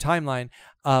a separate timeline.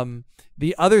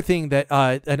 The other thing that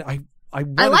and I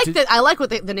like what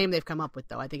the name they've come up with,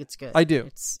 though. I think it's good. I do.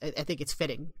 I think it's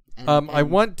fitting. I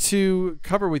want to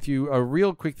cover with you a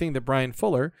real quick thing that Brian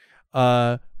Fuller,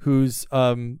 who's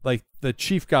like the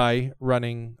chief guy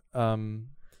running the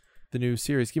new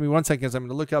series. Give me 1 second, 'cause I'm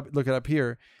going to look it up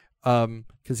here,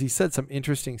 because he said some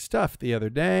interesting stuff the other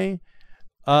day.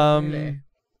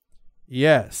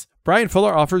 Yes. Brian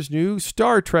Fuller offers new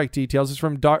Star Trek details. It's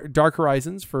from Dark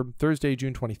Horizons for Thursday,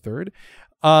 June 23rd.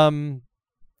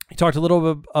 He talked a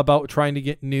little bit about trying to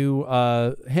get new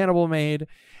Hannibal made.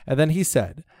 And then he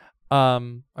said,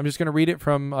 I'm just going to read it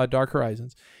from Dark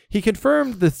Horizons. He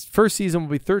confirmed the first season will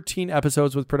be 13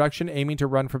 episodes, with production aiming to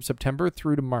run from September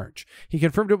through to March. He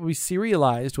confirmed it will be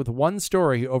serialized with one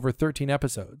story over 13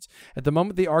 episodes. At the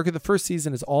moment, the arc of the first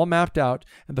season is all mapped out,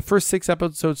 and the first 6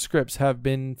 episode scripts have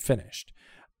been finished.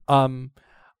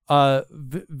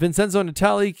 Vincenzo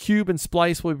Natali, Cube, and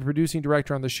Splice will be producing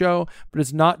director on the show, but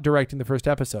is not directing the first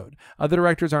episode. Other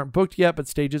directors aren't booked yet, but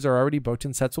stages are already booked,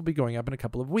 and sets will be going up in a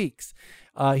couple of weeks.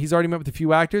 He's already met with a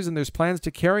few actors, and there's plans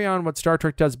to carry on what Star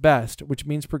Trek does best, which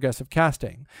means progressive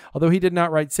casting. Although he did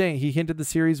not write saying, he hinted the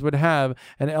series would have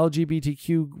an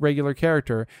LGBTQ regular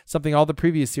character, something all the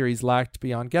previous series lacked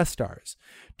beyond guest stars.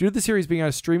 Due to the series being on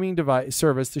a streaming device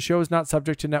service, the show is not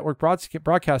subject to network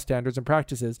broadcast standards and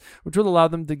practices, which will allow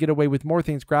them to get away with more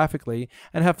things graphically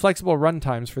and have flexible run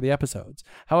times for the episodes.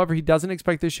 However, he doesn't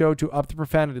expect the show to up the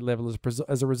profanity level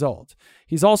as a result.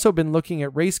 He's also been looking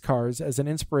at race cars as an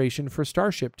inspiration for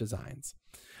starship designs.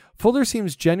 Fuller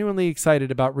seems genuinely excited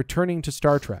about returning to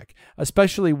Star Trek,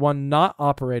 especially one not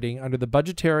operating under the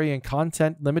budgetary and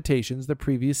content limitations the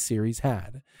previous series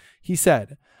had. He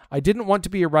said, I didn't want to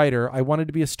be a writer. I wanted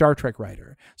to be a Star Trek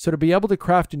writer. So to be able to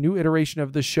craft a new iteration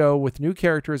of the show with new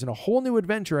characters and a whole new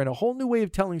adventure and a whole new way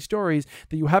of telling stories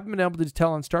that you haven't been able to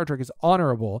tell on Star Trek is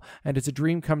honorable, and it's a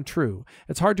dream come true.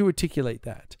 It's hard to articulate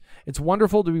that. It's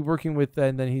wonderful to be working with,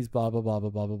 and then he's blah, blah, blah, blah,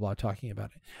 blah, blah, blah, talking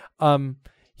about it.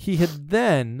 He had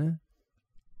then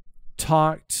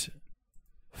talked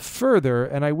further,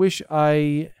 and I wish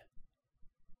I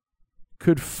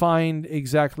could find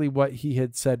exactly what he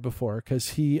had said before, because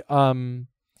he there, I'm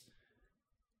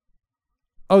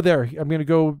going to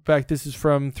go back. This is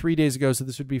from 3 days ago, so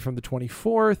this would be from the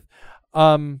 24th.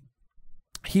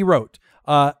 He wrote,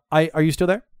 are you still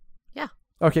there? Yeah.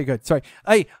 Okay, good. Sorry.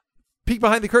 Hey, peek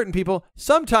behind the curtain, people.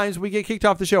 Sometimes we get kicked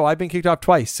off the show. I've been kicked off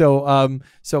twice, so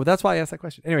that's why I asked that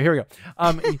question. Anyway, here we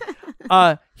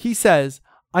go. He says,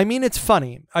 I mean, it's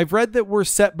funny. I've read that we're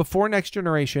set before Next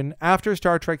Generation, after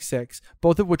Star Trek 6,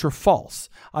 both of which are false.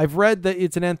 I've read that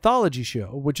it's an anthology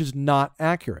show, which is not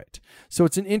accurate. So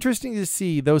it's interesting to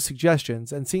see those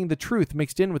suggestions and seeing the truth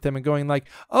mixed in with them and going like,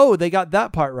 oh, they got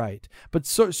that part right. But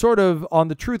sort of on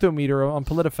the truthometer on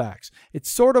PolitiFacts,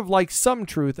 it's sort of like some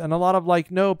truth and a lot of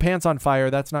like, no, pants on fire.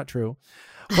 That's not true.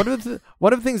 One of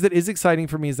the things that is exciting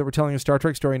for me is that we're telling a Star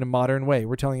Trek story in a modern way.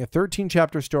 We're telling a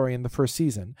 13-chapter story in the first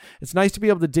season. It's nice to be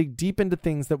able to dig deep into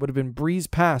things that would have been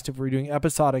breezed past if we were doing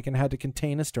episodic and had to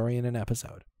contain a story in an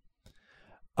episode.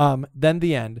 Then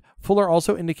the end. Fuller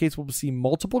also indicates we'll see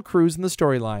multiple crews in the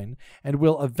storyline and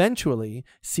we'll eventually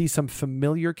see some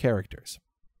familiar characters.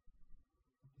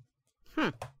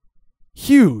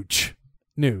 Huge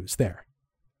news there.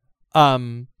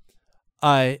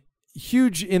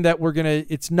 Huge in that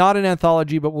it's not an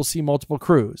anthology, but we'll see multiple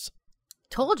crews.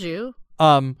 Told you.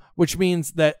 Which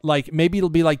means that like maybe it'll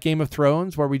be like Game of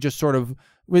Thrones, where we just sort of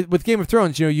with Game of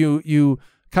Thrones, you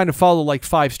kind of follow like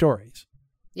 5 stories.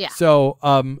 Yeah. So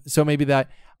maybe that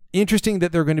interesting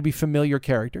that they're going to be familiar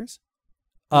characters,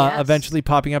 Yes. eventually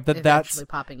popping up. That's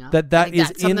popping up. that is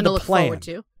that's in to the look plan. forward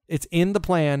to. It's in the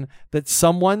plan that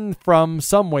someone from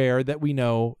somewhere that we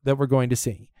know that we're going to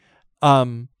see.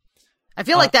 I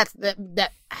feel like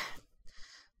that.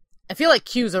 I feel like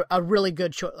Q's a really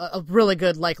good a really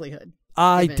good likelihood.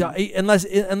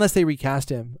 Unless they recast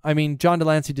him. I mean, John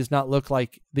Delancey does not look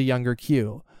like the younger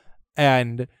Q,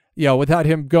 and without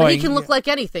him going, But he can look like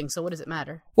anything. So what does it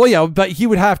matter? Well, yeah, but he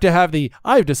would have to have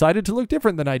I've decided to look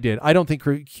different than I did. I don't think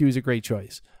Q's a great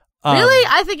choice. Really?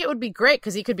 I think it would be great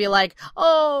because he could be like,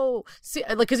 oh, see,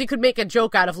 like, because he could make a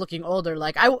joke out of looking older,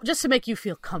 like just to make you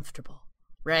feel comfortable.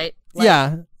 Right? Like,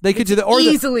 yeah, they could do that, or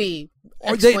easily.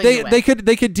 Or they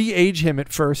could de-age him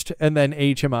at first and then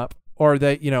age him up, or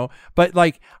But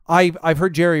like I've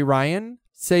heard Jerry Ryan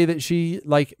say that she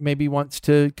like maybe wants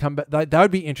to come back. That would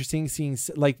be interesting. Seeing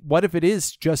like what if it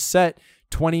is just set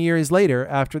 20 years later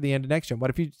after the end of Next Gen?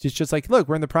 What if it's just like, look,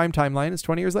 we're in the prime timeline. It's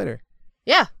 20 years later.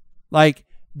 Yeah. Like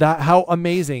that. How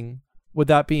amazing would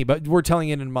that be? But we're telling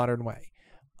it in a modern way.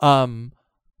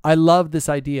 I love this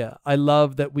idea. I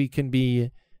love that we can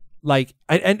be like,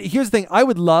 and here's the thing. I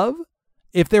would love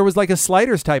if there was like a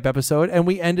Sliders type episode and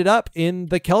we ended up in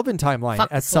the Kelvin timeline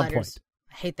at some point.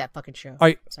 I hate that fucking show.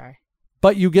 Sorry.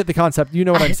 But you get the concept. You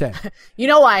know what I'm saying. You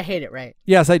know why I hate it, right?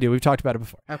 Yes, I do. We've talked about it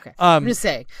before. Okay. I'm just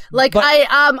saying. Like, but,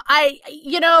 I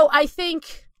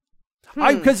think...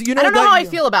 because I don't know how I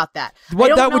feel about that.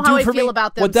 What that would do for me,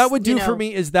 what that would do for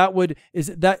me is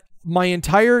that my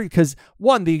entire, because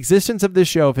one, the existence of this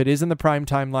show, if it is in the prime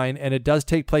timeline and it does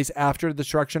take place after the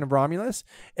destruction of Romulus,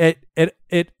 it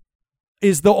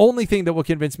is the only thing that will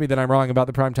convince me that I'm wrong about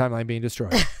the prime timeline being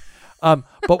destroyed.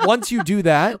 But once you do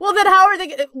that, well, then how are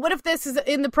they? What if this is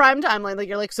in the prime timeline? Like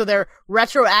you're like, so they're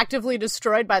retroactively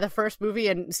destroyed by the first movie,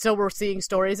 and still we're seeing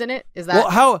stories in it. Is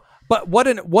that But what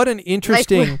an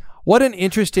interesting. What an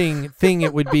interesting thing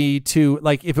it would be to,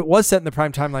 like, if it was set in the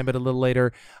prime timeline, but a little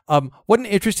later, what an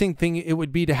interesting thing it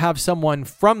would be to have someone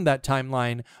from that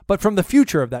timeline, but from the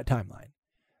future of that timeline.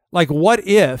 Like, what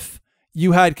if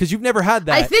you had, because you've never had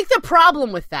that. I think the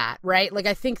problem with that, right? Like,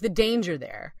 I think the danger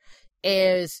there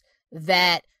is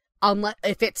that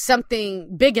if it's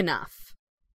something big enough,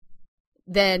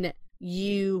 then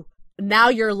you're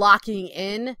locking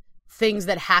in things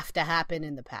that have to happen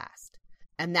in the past.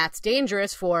 And that's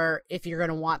dangerous for if you're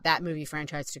going to want that movie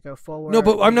franchise to go forward. No,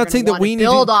 but I'm not saying that we need to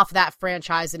build off that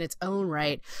franchise in its own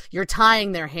right. You're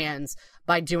tying their hands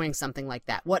by doing something like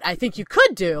that. What I think you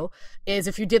could do is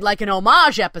if you did like an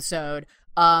homage episode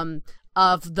of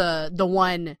the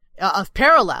one of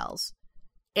Parallels,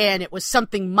 and it was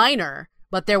something minor,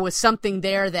 but there was something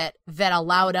there that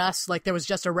allowed us, like there was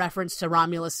just a reference to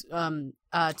Romulus,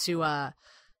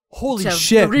 Holy to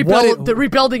shit! the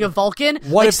rebuilding of Vulcan.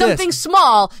 What like if something this?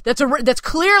 small that's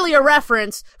clearly a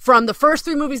reference from the first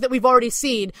 3 movies that we've already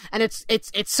seen, and it's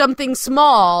something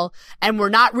small, and we're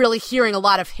not really hearing a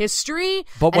lot of history.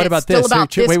 But what and about it's still this?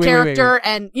 about Wait, this wait, character, wait.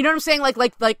 and you know what I'm saying?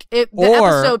 The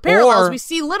episode parallels. We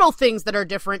see little things that are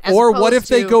different. As Or what if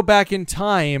they to- go back in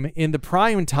time in the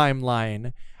Prime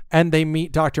timeline and they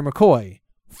meet Dr. McCoy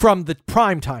from the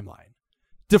Prime timeline?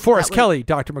 DeForest Kelly,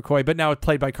 Dr. McCoy, but now it's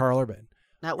played by Carl Urban.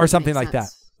 or something like that,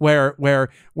 where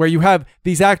you have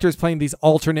these actors playing these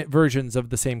alternate versions of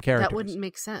the same characters. That wouldn't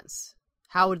make sense.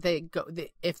 How would they go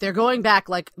if they're going back?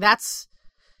 Like that's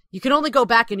you can only go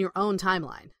back in your own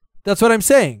timeline. That's what I'm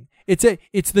saying.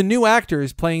 It's the new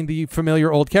actors playing the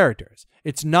familiar old characters.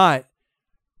 It's not.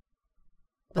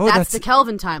 But that's the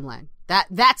Kelvin timeline.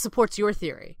 That supports your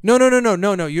theory. No.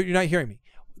 You're not hearing me.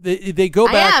 They go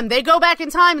back. I am. They go back in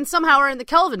time and somehow are in the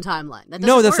Kelvin timeline.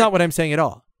 No, that's not what I'm saying at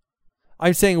all.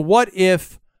 I'm saying what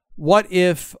if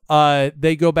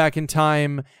they go back in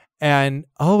time and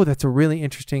that's a really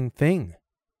interesting thing.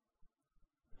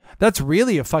 That's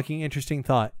really a fucking interesting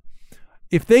thought.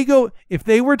 If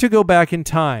they were to go back in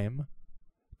time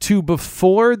to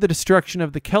before the destruction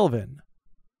of the Kelvin,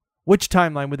 which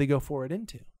timeline would they go forward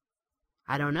into?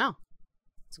 I don't know.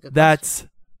 That's a good question.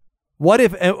 What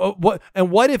if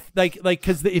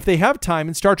because if they have time,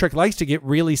 and Star Trek likes to get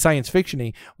really science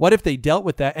fictiony, what if they dealt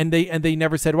with that and they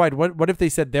never said why? What if they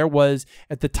said there was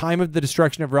at the time of the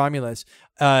destruction of Romulus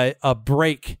a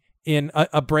break in time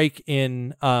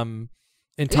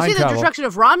travel? The destruction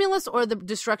of Romulus or the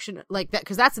destruction like that,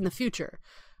 because that's in the future,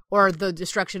 or the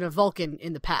destruction of Vulcan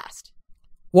in the past.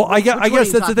 Well, I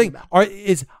guess that's the thing. About?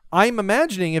 I'm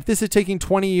imagining if this is taking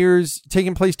place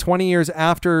 20 years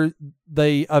after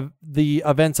the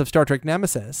events of Star Trek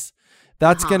Nemesis,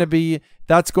 that's going to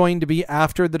be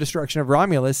after the destruction of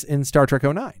Romulus in Star Trek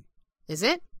 09. Is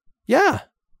it? Yeah.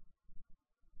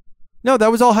 No, that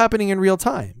was all happening in real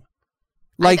time.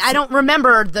 Like I don't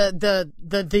remember the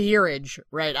yearage,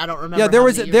 right? I don't remember. Yeah,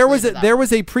 there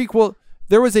was a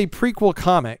prequel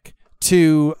comic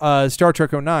to Star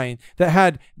Trek 09 that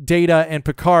had Data and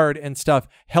Picard and stuff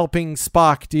helping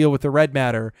Spock deal with the red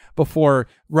matter before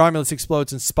Romulus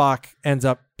explodes and Spock ends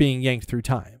up being yanked through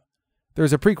time.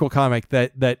 There's a prequel comic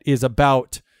that is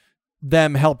about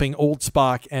them helping old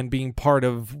Spock and being part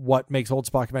of what makes old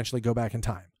Spock eventually go back in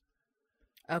time.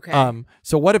 Okay.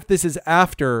 So what if this is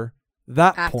after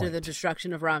that point? After the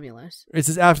destruction of Romulus. This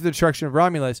is after the destruction of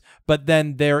Romulus, but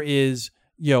then there is,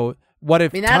 what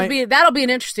if... I mean, that'll be an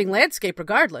interesting landscape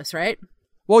regardless, right?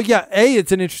 Well, yeah, A,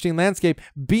 it's an interesting landscape.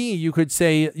 B, you could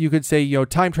say,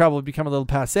 time travel would become a little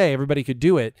passé. Everybody could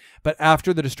do it. But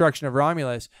after the destruction of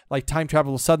Romulus, like time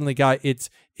travel suddenly it's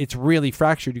really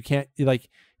fractured.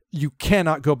 You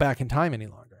cannot go back in time any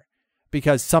longer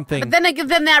because something... But then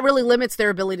that really limits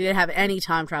their ability to have any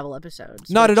time travel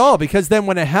episodes. Not at all, because then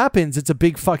when it happens, it's a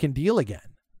big fucking deal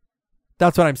again.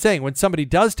 That's what I'm saying. When somebody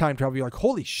does time travel, you're like,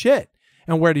 holy shit.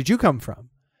 And where did you come from?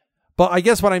 But I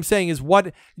guess what I'm saying is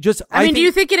do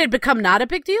you think it had become not a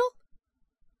big deal?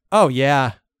 Oh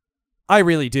yeah, I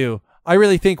really do. I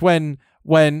really think when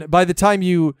by the time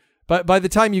you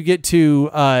get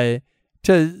to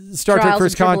Star Trek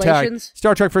First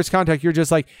Contact, you're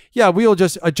just like, yeah, we'll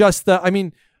just adjust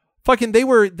in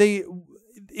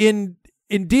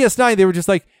DS9 they were just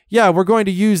like, yeah, we're going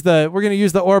to use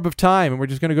the orb of time and we're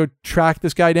just going to go track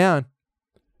this guy down.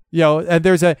 And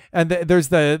there's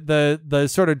the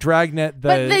sort of dragnet.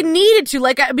 But they needed to.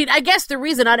 I guess the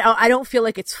reason I don't feel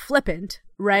like it's flippant,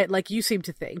 right? Like you seem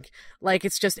to think, like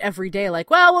it's just every day. Like,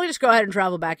 well, we'll just go ahead and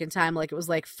travel back in time. Like it was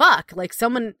like fuck. Like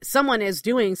someone is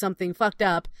doing something fucked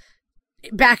up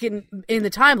back in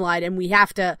the timeline, and we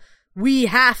have to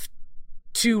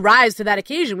rise to that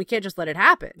occasion. We can't just let it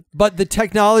happen. But the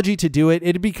technology to do it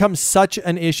had become such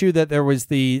an issue that there was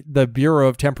the Bureau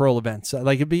of Temporal Events.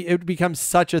 Like it would become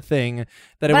such a thing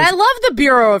that it was. I love the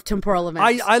Bureau of Temporal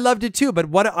Events. I loved it too. But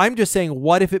I'm just saying,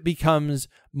 what if it becomes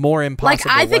more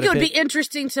impossible? I think it would be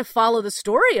interesting to follow the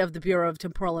story of the Bureau of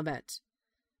Temporal Events.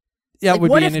 Yeah, it would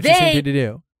be an interesting thing to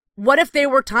do. What if they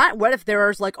were time? What if there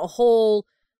was like a whole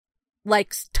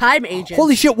time agent?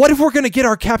 Holy shit! What if we're gonna get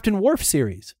our Captain Worf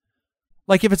series?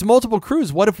 Like if it's multiple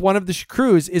crews, what if one of the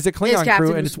crews is a Klingon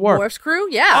crew and it's Worf? Worf's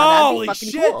crew? Yeah. Holy that'd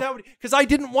be shit! Cool. Because I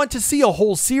didn't want to see a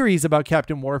whole series about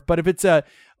Captain Worf, but if it's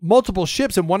multiple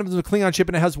ships and one of them is a Klingon ship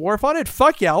and it has Worf on it,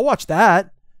 fuck yeah, I'll watch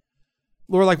that.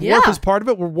 Or Worf is part of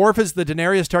it, where Worf is the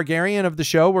Daenerys Targaryen of the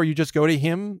show, where you just go to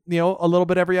him, a little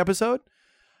bit every episode.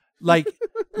 I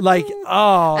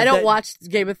don't watch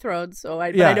Game of Thrones,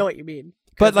 but I know what you mean.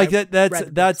 But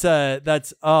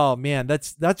that's oh man,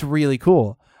 that's really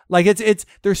cool. Like it's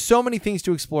there's so many things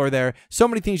to explore there, so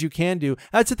many things you can do.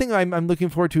 That's the thing I'm looking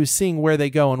forward to, is seeing where they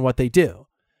go and what they do.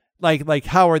 Like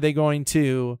how are they going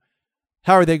to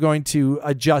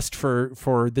adjust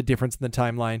for the difference in the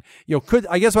timeline?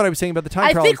 I guess what I was saying about the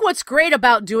time travel. I think what's great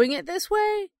about doing it this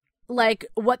way, like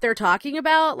what they're talking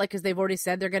about, like, because they've already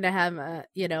said they're going to have an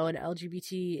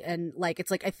LGBT, and like it's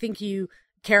like I think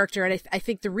character, and I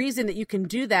think the reason that you can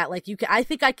do that, like I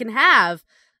think I can have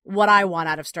what I want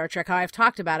out of Star Trek, how I've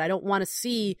talked about. I don't want to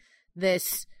see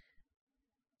this,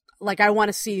 like, I want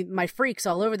to see my freaks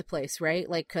all over the place, right?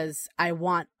 Like, because I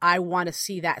want to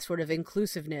see that sort of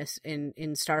inclusiveness in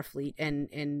Starfleet,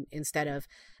 and instead of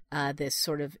this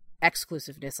sort of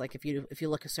exclusiveness, like if you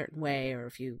look a certain way, or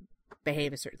if you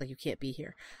behave a certain, like, you can't be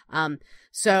here.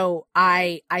 So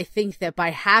I think that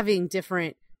by having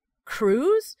different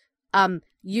crews,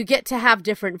 you get to have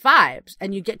different vibes,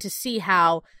 and you get to see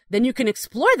how then you can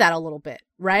explore that a little bit,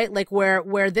 right? Like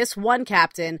where this one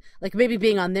captain, like maybe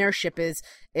being on their ship is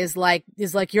like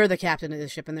you're the captain of the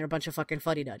ship and they're a bunch of fucking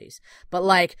fuddy-duddies. But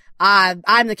like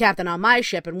I'm the captain on my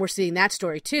ship, and we're seeing that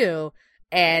story too,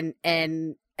 and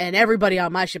everybody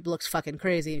on my ship looks fucking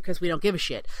crazy because we don't give a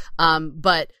shit.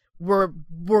 But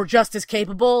we're just as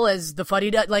capable as the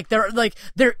fuddy-duddy. Like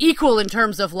they're equal in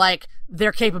terms of like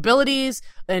their capabilities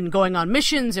and going on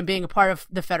missions and being a part of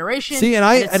the Federation. See,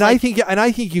 I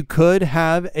think you could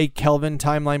have a Kelvin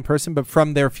timeline person, but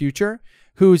from their future,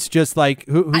 who's just like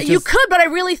you could, but I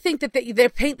really think that they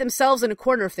paint themselves in a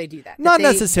corner if they do that. Not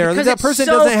necessarily. Because that person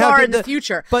it's so doesn't far have in the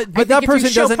future. But that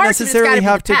person doesn't necessarily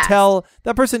have to tell.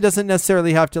 That person doesn't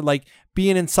necessarily have to like be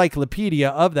an encyclopedia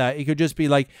of that. It could just be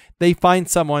like they find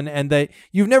someone, and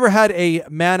you've never had a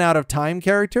man out of time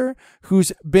character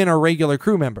who's been a regular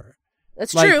crew member.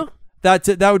 That's true.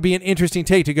 That would be an interesting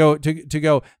take to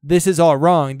go. This is all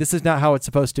wrong. This is not how it's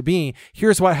supposed to be.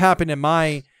 Here's what happened in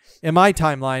my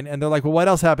timeline, and they're like, well, what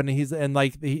else happened? And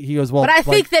he goes, well, but I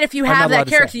think that if you have that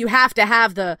character, you have to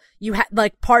have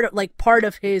part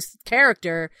of his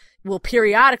character will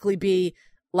periodically be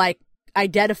like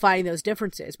identifying those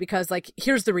differences, because like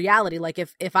here's the reality, like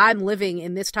if I'm living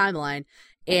in this timeline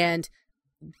and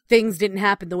things didn't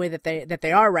happen the way that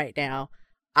they are right now,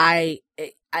 I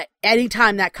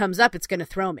anytime that comes up, it's going to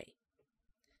throw me.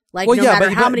 Like, well, no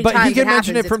matter how many times he can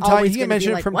mention happens, it from time. He can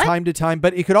mention it from time to time,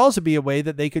 but it could also be a way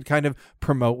that they could kind of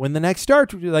promote when the next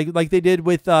like they did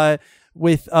with the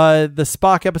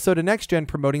Spock episode of Next Gen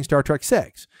promoting Star Trek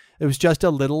 6. It was just a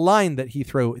little line that he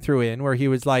threw in where he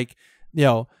was like,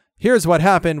 here's what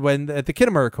happened when at the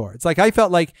Khitomer Accords. Like, I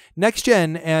felt like Next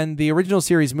Gen and the original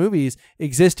series movies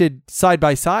existed side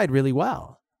by side really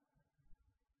well.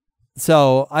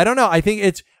 So I don't know. I think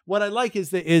it's what I like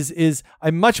is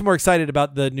I'm much more excited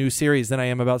about the new series than I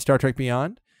am about Star Trek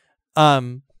Beyond.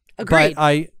 Agreed.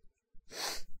 But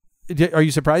are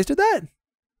you surprised at that?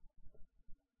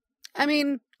 I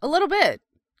mean, a little bit.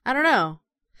 I don't know.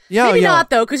 Yeah, maybe not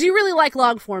though, because you really like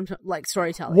long form like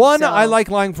storytelling. One, so. I like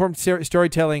long form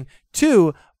storytelling.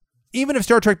 Two, even if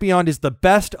Star Trek Beyond is the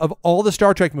best of all the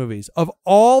Star Trek movies, of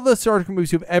all the Star Trek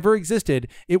movies who've ever existed,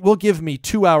 it will give me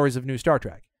 2 hours of new Star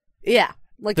Trek. Yeah,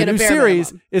 like the in a new bare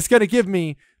series minimum. is going to give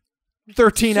me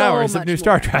 13 hours of new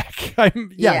Star Trek.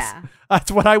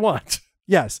 That's what I want.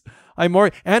 Yes, I'm more,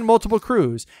 and multiple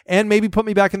crews, and maybe put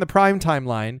me back in the Prime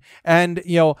timeline, and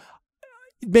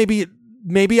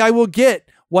maybe I will get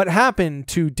what happened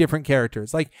to different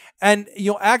characters, like, and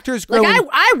actors growing. Like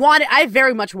I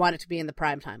very much want it to be in the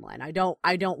Prime timeline. I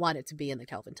don't want it to be in the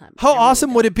Kelvin timeline. How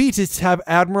awesome would it be to have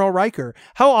Admiral Riker?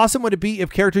 How awesome would it be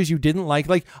if characters you didn't like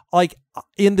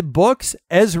in the books,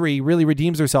 Ezri really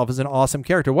redeems herself as an awesome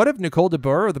character. What if Nicole de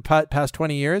Boer, over the past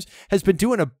 20 years, has been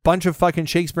doing a bunch of fucking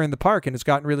Shakespeare in the Park and it's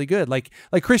gotten really good? Like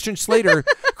Christian Slater,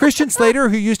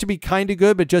 who used to be kind of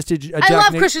good, but just did I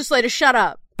love Christian Slater. Shut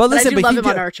up. But listen, I love him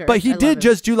on Archer. But he did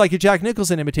just do like a Jack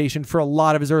Nicholson imitation for a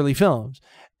lot of his early films,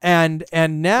 and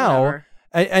now,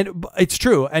 and it's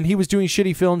true. And he was doing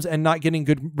shitty films and not getting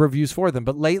good reviews for them.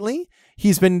 But lately,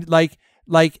 he's been like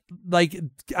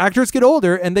actors get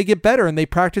older and they get better and they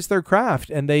practice their craft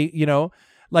and they,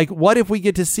 what if we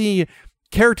get to see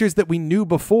characters that we knew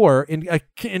before in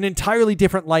an entirely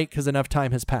different light because enough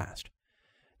time has passed?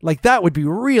 Like, that would be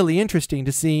really interesting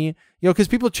to see, because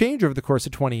people change over the course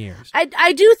of 20 years.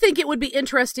 I do think it would be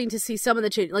interesting to see some of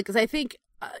the change, like, because I think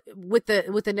with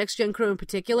the Next Gen crew in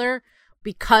particular,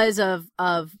 because of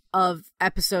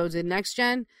episodes in Next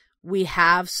Gen, we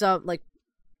have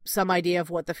some idea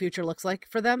of what the future looks like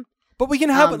for them. But we can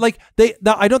have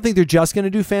I don't think they're just going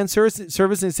to do fan service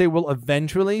and say we'll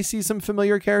eventually see some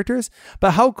familiar characters.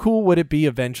 But how cool would it be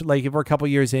eventually, like if we're a couple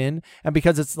years in, and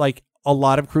because it's like a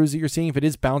lot of crews that you're seeing, if it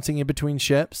is bouncing in between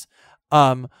ships,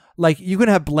 Like you can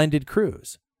have blended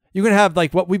crews. You can have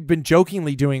like what we've been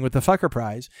jokingly doing with the Fucker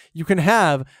Prize. You can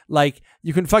have like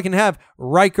fucking have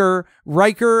Riker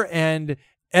and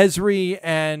Ezri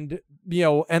and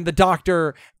and the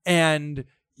Doctor and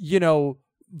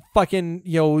fucking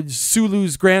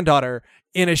Sulu's granddaughter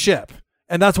in a ship,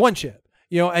 and that's one ship.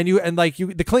 The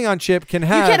Klingon ship can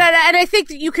have. You can, and I think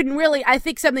that you can really. I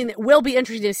think something that will be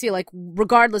interesting to see, like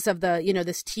regardless of the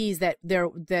this tease that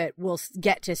we'll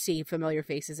get to see familiar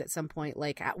faces at some point,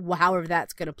 like however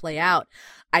that's going to play out.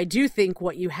 I do think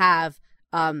what you have,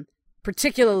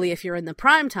 particularly if you're in the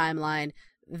Prime timeline,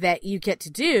 that you get to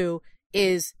do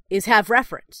is have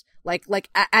reference. Like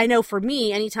I know for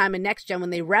me, anytime in Next Gen when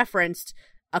they referenced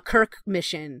a Kirk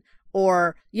mission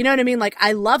or you know what I mean, like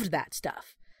I loved that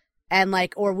stuff. And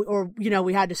like, or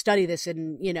we had to study this at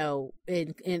the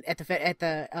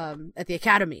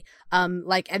academy. And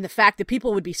the fact that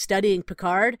people would be studying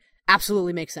Picard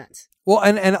absolutely makes sense. Well,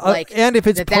 and if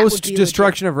it's post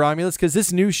destruction of Romulus, because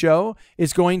this new show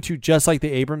is going to, just like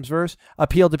the Abrams verse,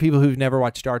 appeal to people who've never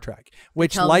watched Star Trek, Kelvin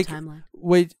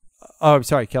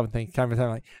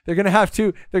timeline. They're gonna have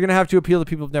to appeal to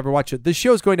people who've never watched it. This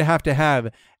show is going to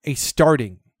have a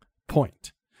starting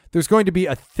point. There's going to be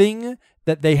a thing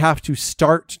that they have to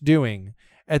start doing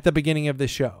at the beginning of the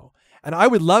show. And I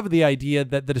would love the idea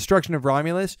that the destruction of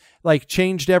Romulus like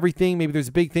changed everything. Maybe there's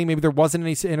a big thing. Maybe there wasn't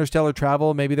any interstellar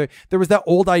travel. Maybe there was that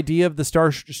old idea of the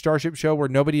Starship show where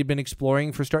nobody had been exploring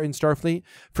in Starfleet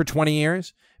for 20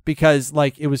 years because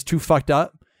like it was too fucked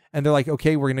up. And they're like,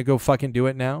 okay, we're going to go fucking do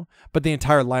it now. But the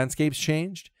entire landscape's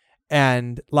changed.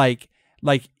 And like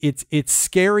it's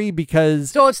scary because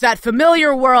so it's that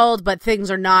familiar world, but things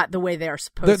are not the way they are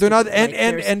supposed to. They're not,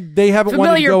 and they haven't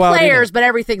wanted to go out. Familiar players, but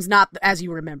everything's not as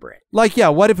you remember it. Like, yeah,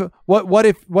 what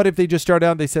if they just started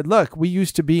out and they said, look, we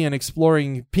used to be an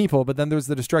exploring people, but then there was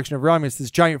the destruction of Romulus, this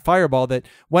giant fireball that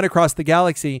went across the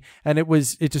galaxy, and it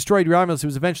destroyed Romulus. It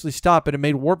was eventually stopped, but it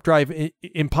made warp drive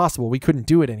impossible. We couldn't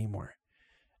do it anymore.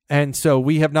 And so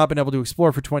we have not been able to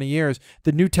explore for 20 years.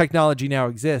 The new technology now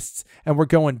exists, and we're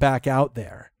going back out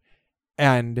there.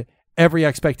 And every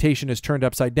expectation is turned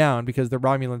upside down because the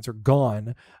Romulans are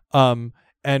gone. And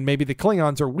maybe the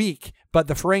Klingons are weak, but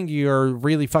the Ferengi are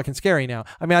really fucking scary now.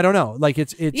 I mean, I don't know. Like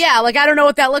it's yeah, like I don't know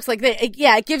what that looks like.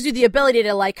 It gives you the ability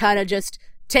to like kind of just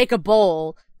take a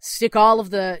bowl, stick all of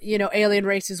the alien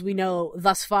races we know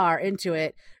thus far into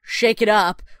it, shake it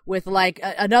up with like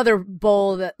another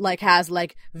bowl that like has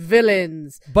like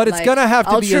villains, but it's gonna have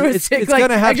to be it's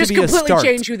gonna have to be a start.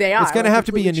 Change who they are. It's gonna have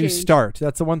to be a new start.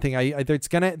 That's the one thing. There's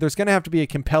gonna have to be a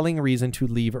compelling reason to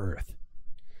leave Earth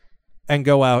and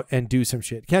go out and do some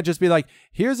shit. It can't just be like,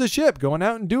 here's a ship going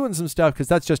out and doing some stuff, because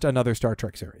that's just another Star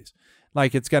Trek series.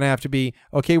 Like, it's going to have to be,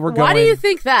 okay, we're going. Why do you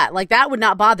think that? Like, that would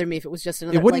not bother me if it was just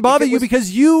another. It wouldn't bother you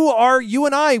because you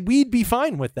and I, we'd be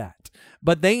fine with that.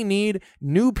 But they need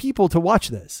new people to watch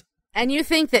this. And you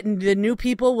think that the new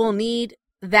people will need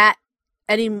that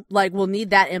will need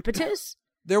that impetus?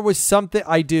 There was something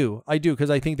I do because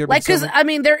I think there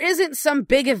there isn't some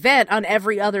big event on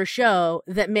every other show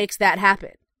that makes that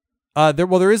happen.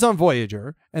 There is on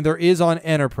Voyager and there is on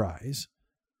Enterprise.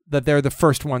 That they're the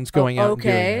first ones going out and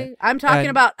doing it. I'm talking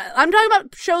about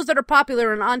shows that are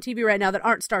popular and on TV right now that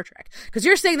aren't Star Trek. Because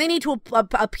you're saying they need to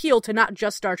appeal to not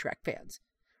just Star Trek fans,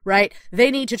 right? They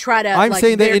need to try to. I'm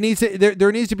saying that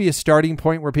there needs to be a starting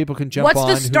point where people can jump on.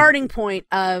 What's the starting point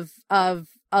of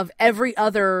every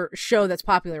other show that's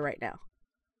popular right now?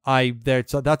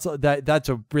 That's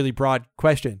a really broad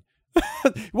question.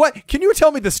 What can you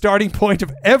tell me the starting point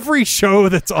of every show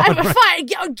that's on? Fine.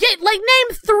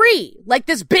 Name 3, like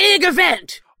this big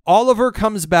event. Oliver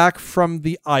comes back from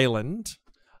the island.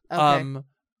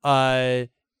 Okay.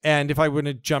 And if I were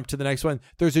to jump to the next one,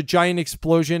 there's a giant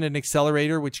explosion and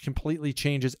accelerator which completely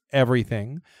changes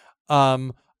everything.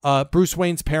 Bruce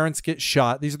Wayne's parents get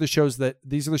shot. These are the shows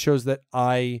that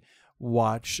I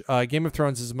watch. Game of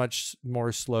Thrones is a much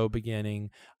more slow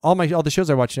beginning. All the shows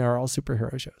I watch now are all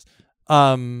superhero shows.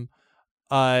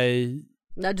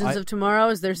 Legends of Tomorrow,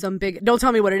 is there some big? Don't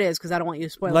tell me what it is because I don't want you to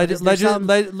spoil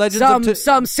it.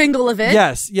 Some single event.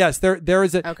 Yes. There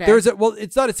is a. Okay. There is a. Well,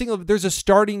 it's not a single. There's a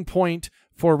starting point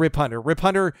for Rip Hunter. Rip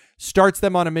Hunter starts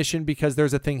them on a mission because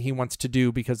there's a thing he wants to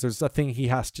do because there's a thing he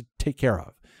has to take care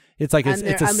of. It's like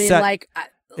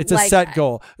it's a set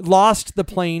goal. Lost, the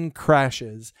plane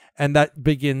crashes, and that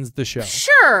begins the show.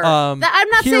 Sure. I'm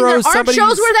not saying there aren't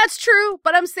shows where that's true,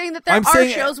 but I'm saying that there are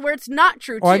shows where it's not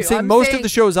true, too. I'm saying most of the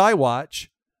shows I watch,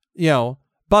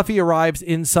 Buffy arrives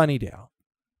in Sunnydale.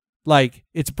 Like,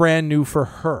 it's brand new for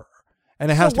her. And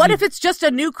it has to if it's just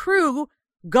a new crew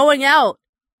going out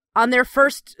on their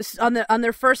first,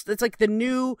 it's like the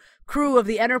new crew of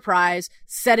the Enterprise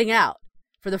setting out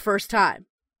for the first time.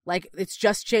 Like, it's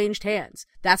just changed hands.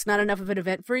 That's not enough of an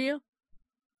event for you?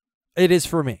 It is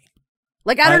for me.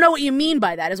 Like, I don't know what you mean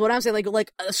by that, is what I'm saying.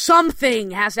 Like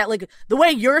something has to, like, the way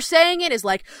you're saying it is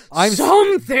like,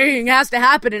 something has to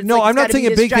happen. And no, I'm not saying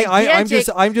a big thing. I'm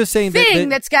just saying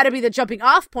that's got to be the jumping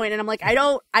off point. And I'm like, I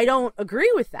don't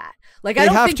agree with that. Like, I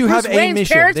don't think Bruce Wayne's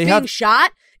parents being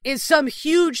shot is some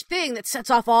huge thing that sets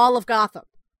off all of Gotham.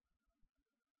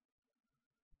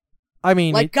 I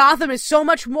mean, like, Gotham is so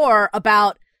much more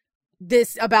about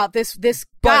this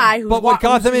guy who's but what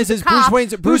Gotham is Bruce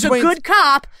Wayne's a good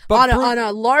cop on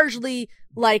a largely,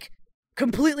 like,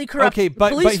 completely corrupt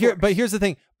police force. But here's the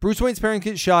thing: Bruce Wayne's parents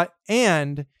get shot,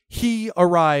 and he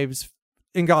arrives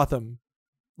in Gotham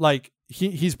like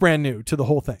he's brand new to the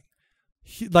whole thing.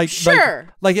 And I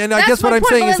guess what I'm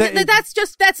saying is that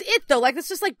that's it though. Like, it's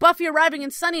just like Buffy arriving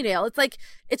in Sunnydale. It's like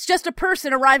it's just a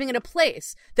person arriving in a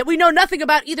place that we know nothing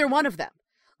about either one of them.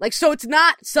 Like, so it's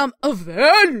not some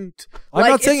event. I'm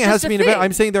not saying it has to be an event.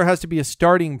 I'm saying there has to be a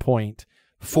starting point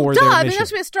for their mission. I mean, there has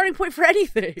to be a starting point for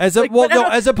anything. As opposed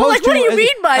what do you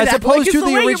mean by that? Opposed to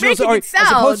the original,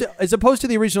 as opposed to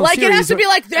the original series. Like, it has to be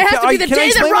like, there has to be the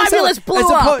day that Romulus blew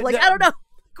up. Like, I don't know.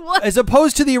 What? As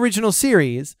opposed to the original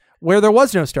series, where there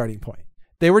was no starting point.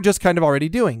 They were just kind of already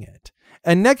doing it.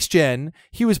 And Next Gen,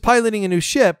 he was piloting a new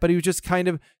ship, but he was just kind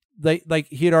of like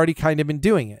he had already kind of been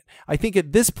doing it. I think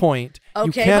at this point,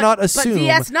 you cannot assume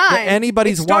DS9, that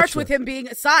anybody's watched it. Starts with him being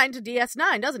assigned to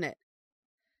DS9, doesn't it?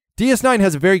 DS9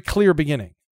 has a very clear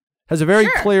beginning. Has a very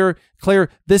clear,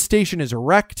 this station is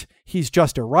wrecked. He's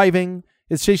just arriving.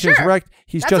 His station is wrecked.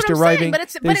 He's just arriving.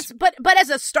 Saying, but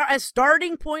as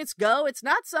starting points go, it's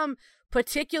not some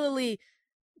particularly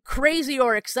crazy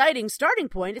or exciting starting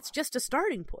point. It's just a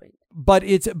starting point. But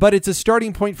it's a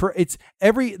starting point for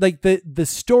the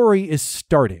story is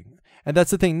starting. And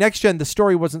that's the thing. Next Gen, the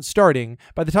story wasn't starting.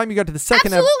 By the time you got to the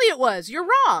second Absolutely it was. You're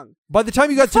wrong. By the time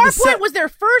you got to the Farpoint was their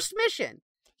first mission.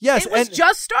 Yes. It was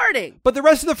just starting. But the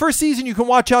rest of the first season you can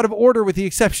watch out of order with the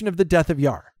exception of the death of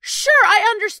Yar. Sure, I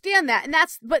understand that.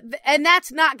 And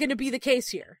that's not going to be the case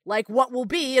here. Like, what will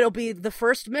be, it'll be the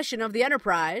first mission of the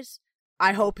Enterprise,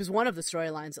 I hope is one of the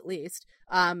storylines at least.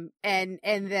 And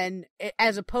then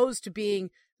as opposed to being,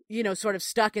 sort of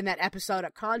stuck in that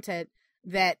episodic content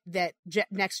that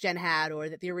Next Gen had or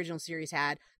that the original series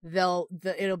had,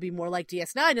 it'll be more like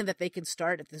DS9 in that they can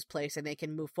start at this place and they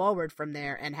can move forward from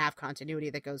there and have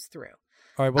continuity that goes through.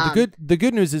 All right. Well, the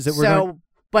good news is that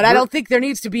I don't think there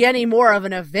needs to be any more of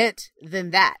an event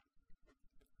than that.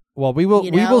 Well, we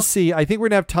will see. I think we're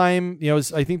gonna have time.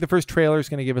 I think the first trailer is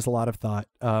gonna give us a lot of thought,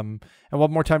 and we'll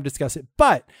have more time to discuss it.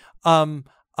 But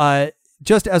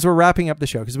just as we're wrapping up the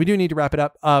show, because we do need to wrap it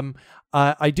up,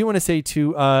 I do want to say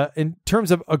in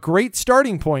terms of a great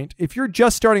starting point, if you're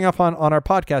just starting up on our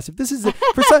podcast, if this is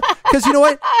because you know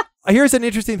what, here's an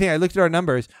interesting thing. I looked at our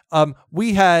numbers.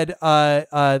 We had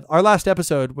our last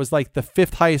episode was like the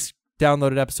 5th highest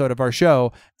downloaded episode of our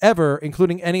show ever,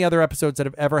 including any other episodes that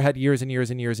have ever had years and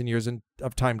years and years and years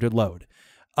of time to load.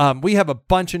 We have a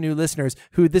bunch of new listeners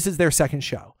who this is their second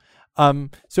show.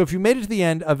 So if you made it to the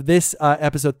end of this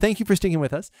episode, thank you for sticking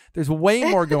with us. There's way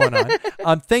more going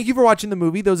on. Thank you for watching the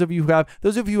movie. Those of you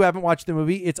who haven't watched the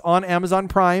movie, it's on Amazon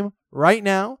Prime right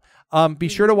now. Be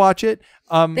sure to watch it.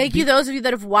 Thank you, those of you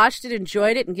that have watched it,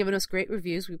 enjoyed it, and given us great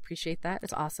reviews. We appreciate that.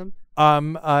 It's awesome.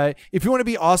 If you want to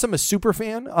be awesome, a super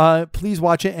fan, please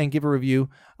watch it and give a review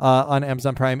on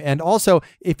Amazon Prime. And also,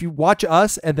 if you watch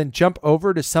us and then jump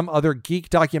over to some other geek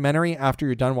documentary after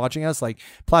you're done watching us, like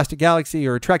Plastic Galaxy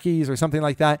or Trekkies or something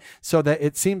like that, so that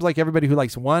it seems like everybody who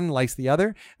likes one likes the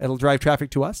other, it'll drive traffic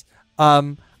to us.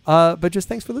 But just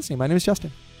thanks for listening. My name is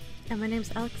Justin. And my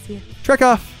name's Alexia. Trek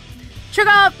off. Trek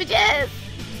off, bitches!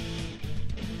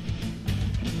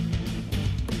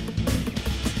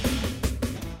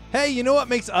 Hey, you know what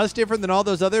makes us different than all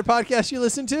those other podcasts you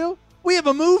listen to? We have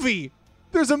a movie.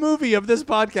 There's a movie of this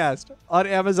podcast on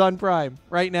Amazon Prime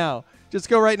right now. Just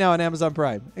go right now on Amazon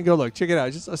Prime and go look. Check it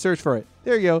out. Just search for it.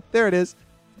 There you go. There it is.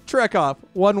 Trek Off.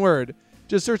 One word.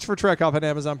 Just search for Trek Off on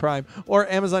Amazon Prime or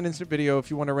Amazon Instant Video if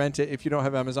you want to rent it if you don't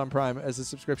have Amazon Prime as a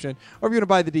subscription. Or if you want to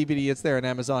buy the DVD, it's there on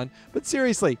Amazon. But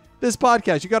seriously, this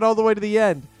podcast, you got all the way to the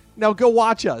end. Now go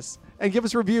watch us and give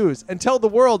us reviews and tell the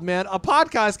world, man, a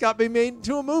podcast got me made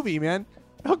into a movie, man.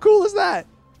 How cool is that?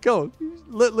 Go.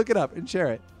 Look it up and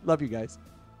share it. Love you guys.